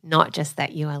going, not just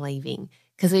that you are leaving,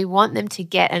 because we want them to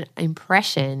get an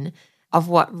impression of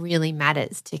what really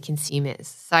matters to consumers.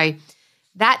 So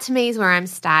that to me is where I'm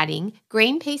starting.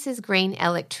 Greenpeace's Green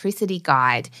Electricity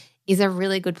Guide is a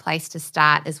really good place to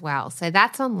start as well. So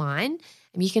that's online.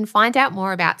 And you can find out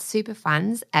more about super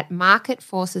funds at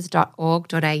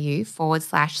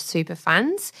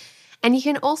marketforces.org.au/superfunds. And you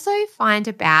can also find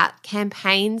about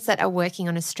campaigns that are working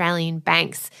on Australian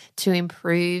banks to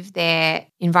improve their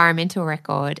environmental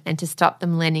record and to stop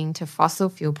them lending to fossil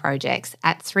fuel projects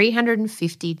at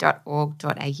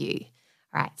 350.org.au.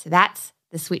 All right, so that's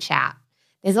the switch out.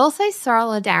 There's also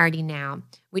Solidarity Now,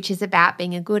 which is about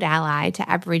being a good ally to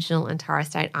Aboriginal and Torres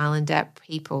Strait Islander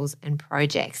peoples and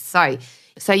projects. So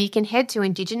you can head to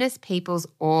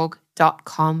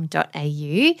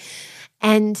indigenousppeoplesorg.com.au.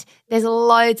 And there's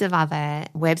loads of other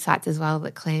websites as well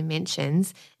that Claire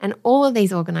mentions. And all of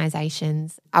these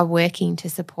organisations are working to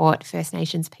support First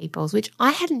Nations peoples, which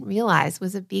I hadn't realised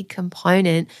was a big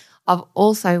component of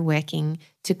also working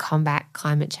to combat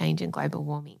climate change and global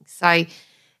warming. So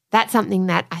that's something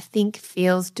that I think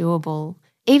feels doable.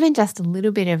 Even just a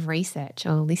little bit of research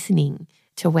or listening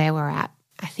to where we're at,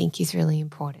 I think is really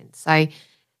important. So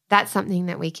that's something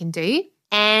that we can do.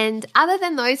 And other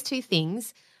than those two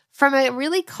things, from a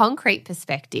really concrete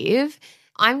perspective,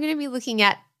 I'm going to be looking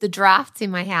at the drafts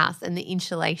in my house and the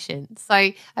insulation.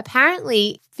 So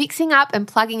apparently fixing up and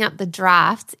plugging up the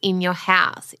drafts in your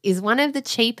house is one of the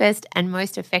cheapest and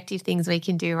most effective things we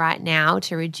can do right now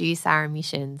to reduce our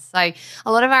emissions. So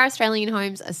a lot of our Australian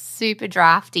homes are super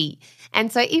drafty.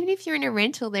 And so even if you're in a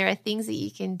rental, there are things that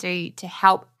you can do to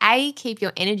help A, keep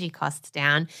your energy costs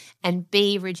down, and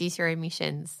B, reduce your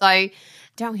emissions. So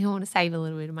don't we all want to save a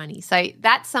little bit of money? So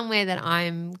that's somewhere that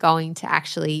I'm going to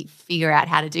actually figure out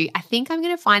how to do. I think I'm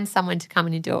going to find someone to come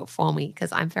in and do it for me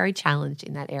because I'm very challenged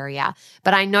in that area.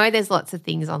 But I know there's lots of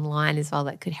things online as well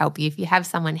that could help you. If you have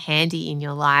someone handy in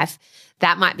your life,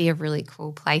 that might be a really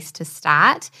cool place to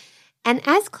start. And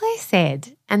as Claire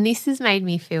said, and this has made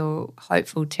me feel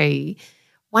hopeful too,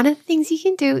 one of the things you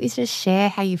can do is just share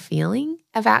how you're feeling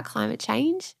about climate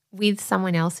change with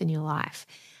someone else in your life.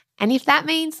 And if that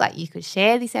means like you could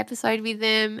share this episode with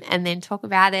them and then talk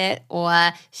about it, or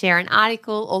share an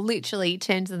article, or literally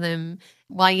turn to them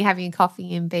while you're having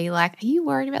coffee and be like, are you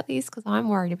worried about this? Because I'm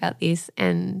worried about this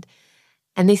and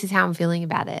this is how I'm feeling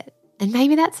about it. And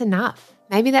maybe that's enough.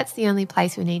 Maybe that's the only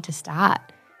place we need to start,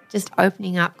 just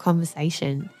opening up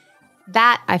conversation.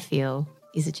 That I feel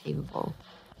is achievable.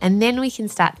 And then we can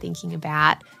start thinking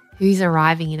about who's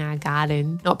arriving in our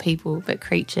garden, not people, but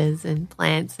creatures and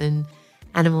plants and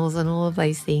animals and all of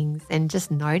those things, and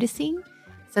just noticing.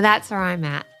 So that's where I'm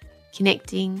at,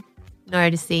 connecting,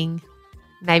 noticing,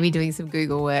 maybe doing some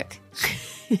Google work.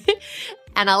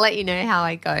 And I'll let you know how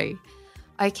I go.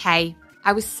 Okay,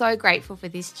 I was so grateful for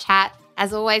this chat.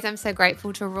 As always, I'm so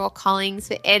grateful to Raw Collings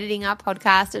for editing our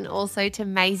podcast and also to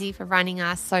Maisie for running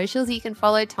our socials. You can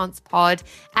follow TonsPod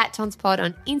at TonsPod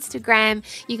on Instagram.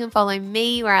 You can follow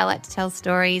me where I like to tell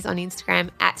stories on Instagram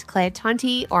at Claire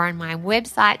Tonti or on my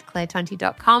website,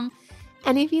 clairetonti.com.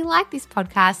 And if you like this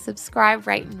podcast, subscribe,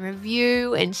 rate and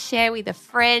review and share with a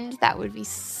friend. That would be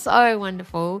so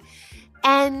wonderful.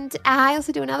 And I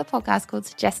also do another podcast called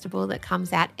Suggestible that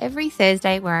comes out every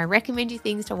Thursday where I recommend you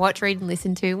things to watch, read and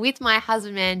listen to with my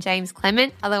husband, James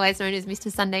Clement, otherwise known as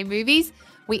Mr. Sunday Movies.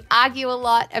 We argue a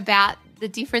lot about the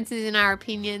differences in our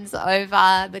opinions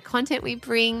over the content we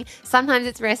bring. Sometimes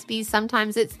it's recipes,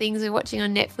 sometimes it's things we're watching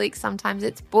on Netflix, sometimes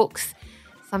it's books,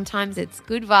 sometimes it's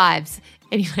good vibes.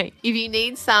 Anyway, if you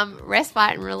need some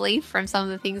respite and relief from some of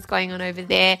the things going on over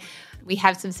there, we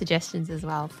have some suggestions as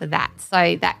well for that.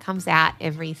 So that comes out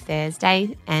every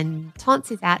Thursday and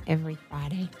Tons is out every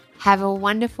Friday. Have a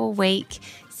wonderful week.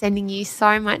 Sending you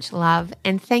so much love.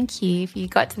 And thank you if you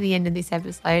got to the end of this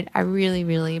episode. I really,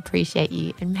 really appreciate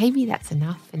you. And maybe that's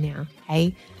enough for now,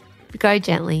 okay? Go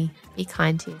gently. Be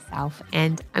kind to yourself.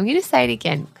 And I'm going to say it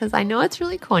again because I know it's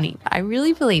really corny, but I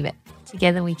really believe it.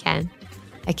 Together we can.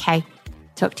 Okay.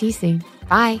 Talk to you soon.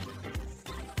 Bye.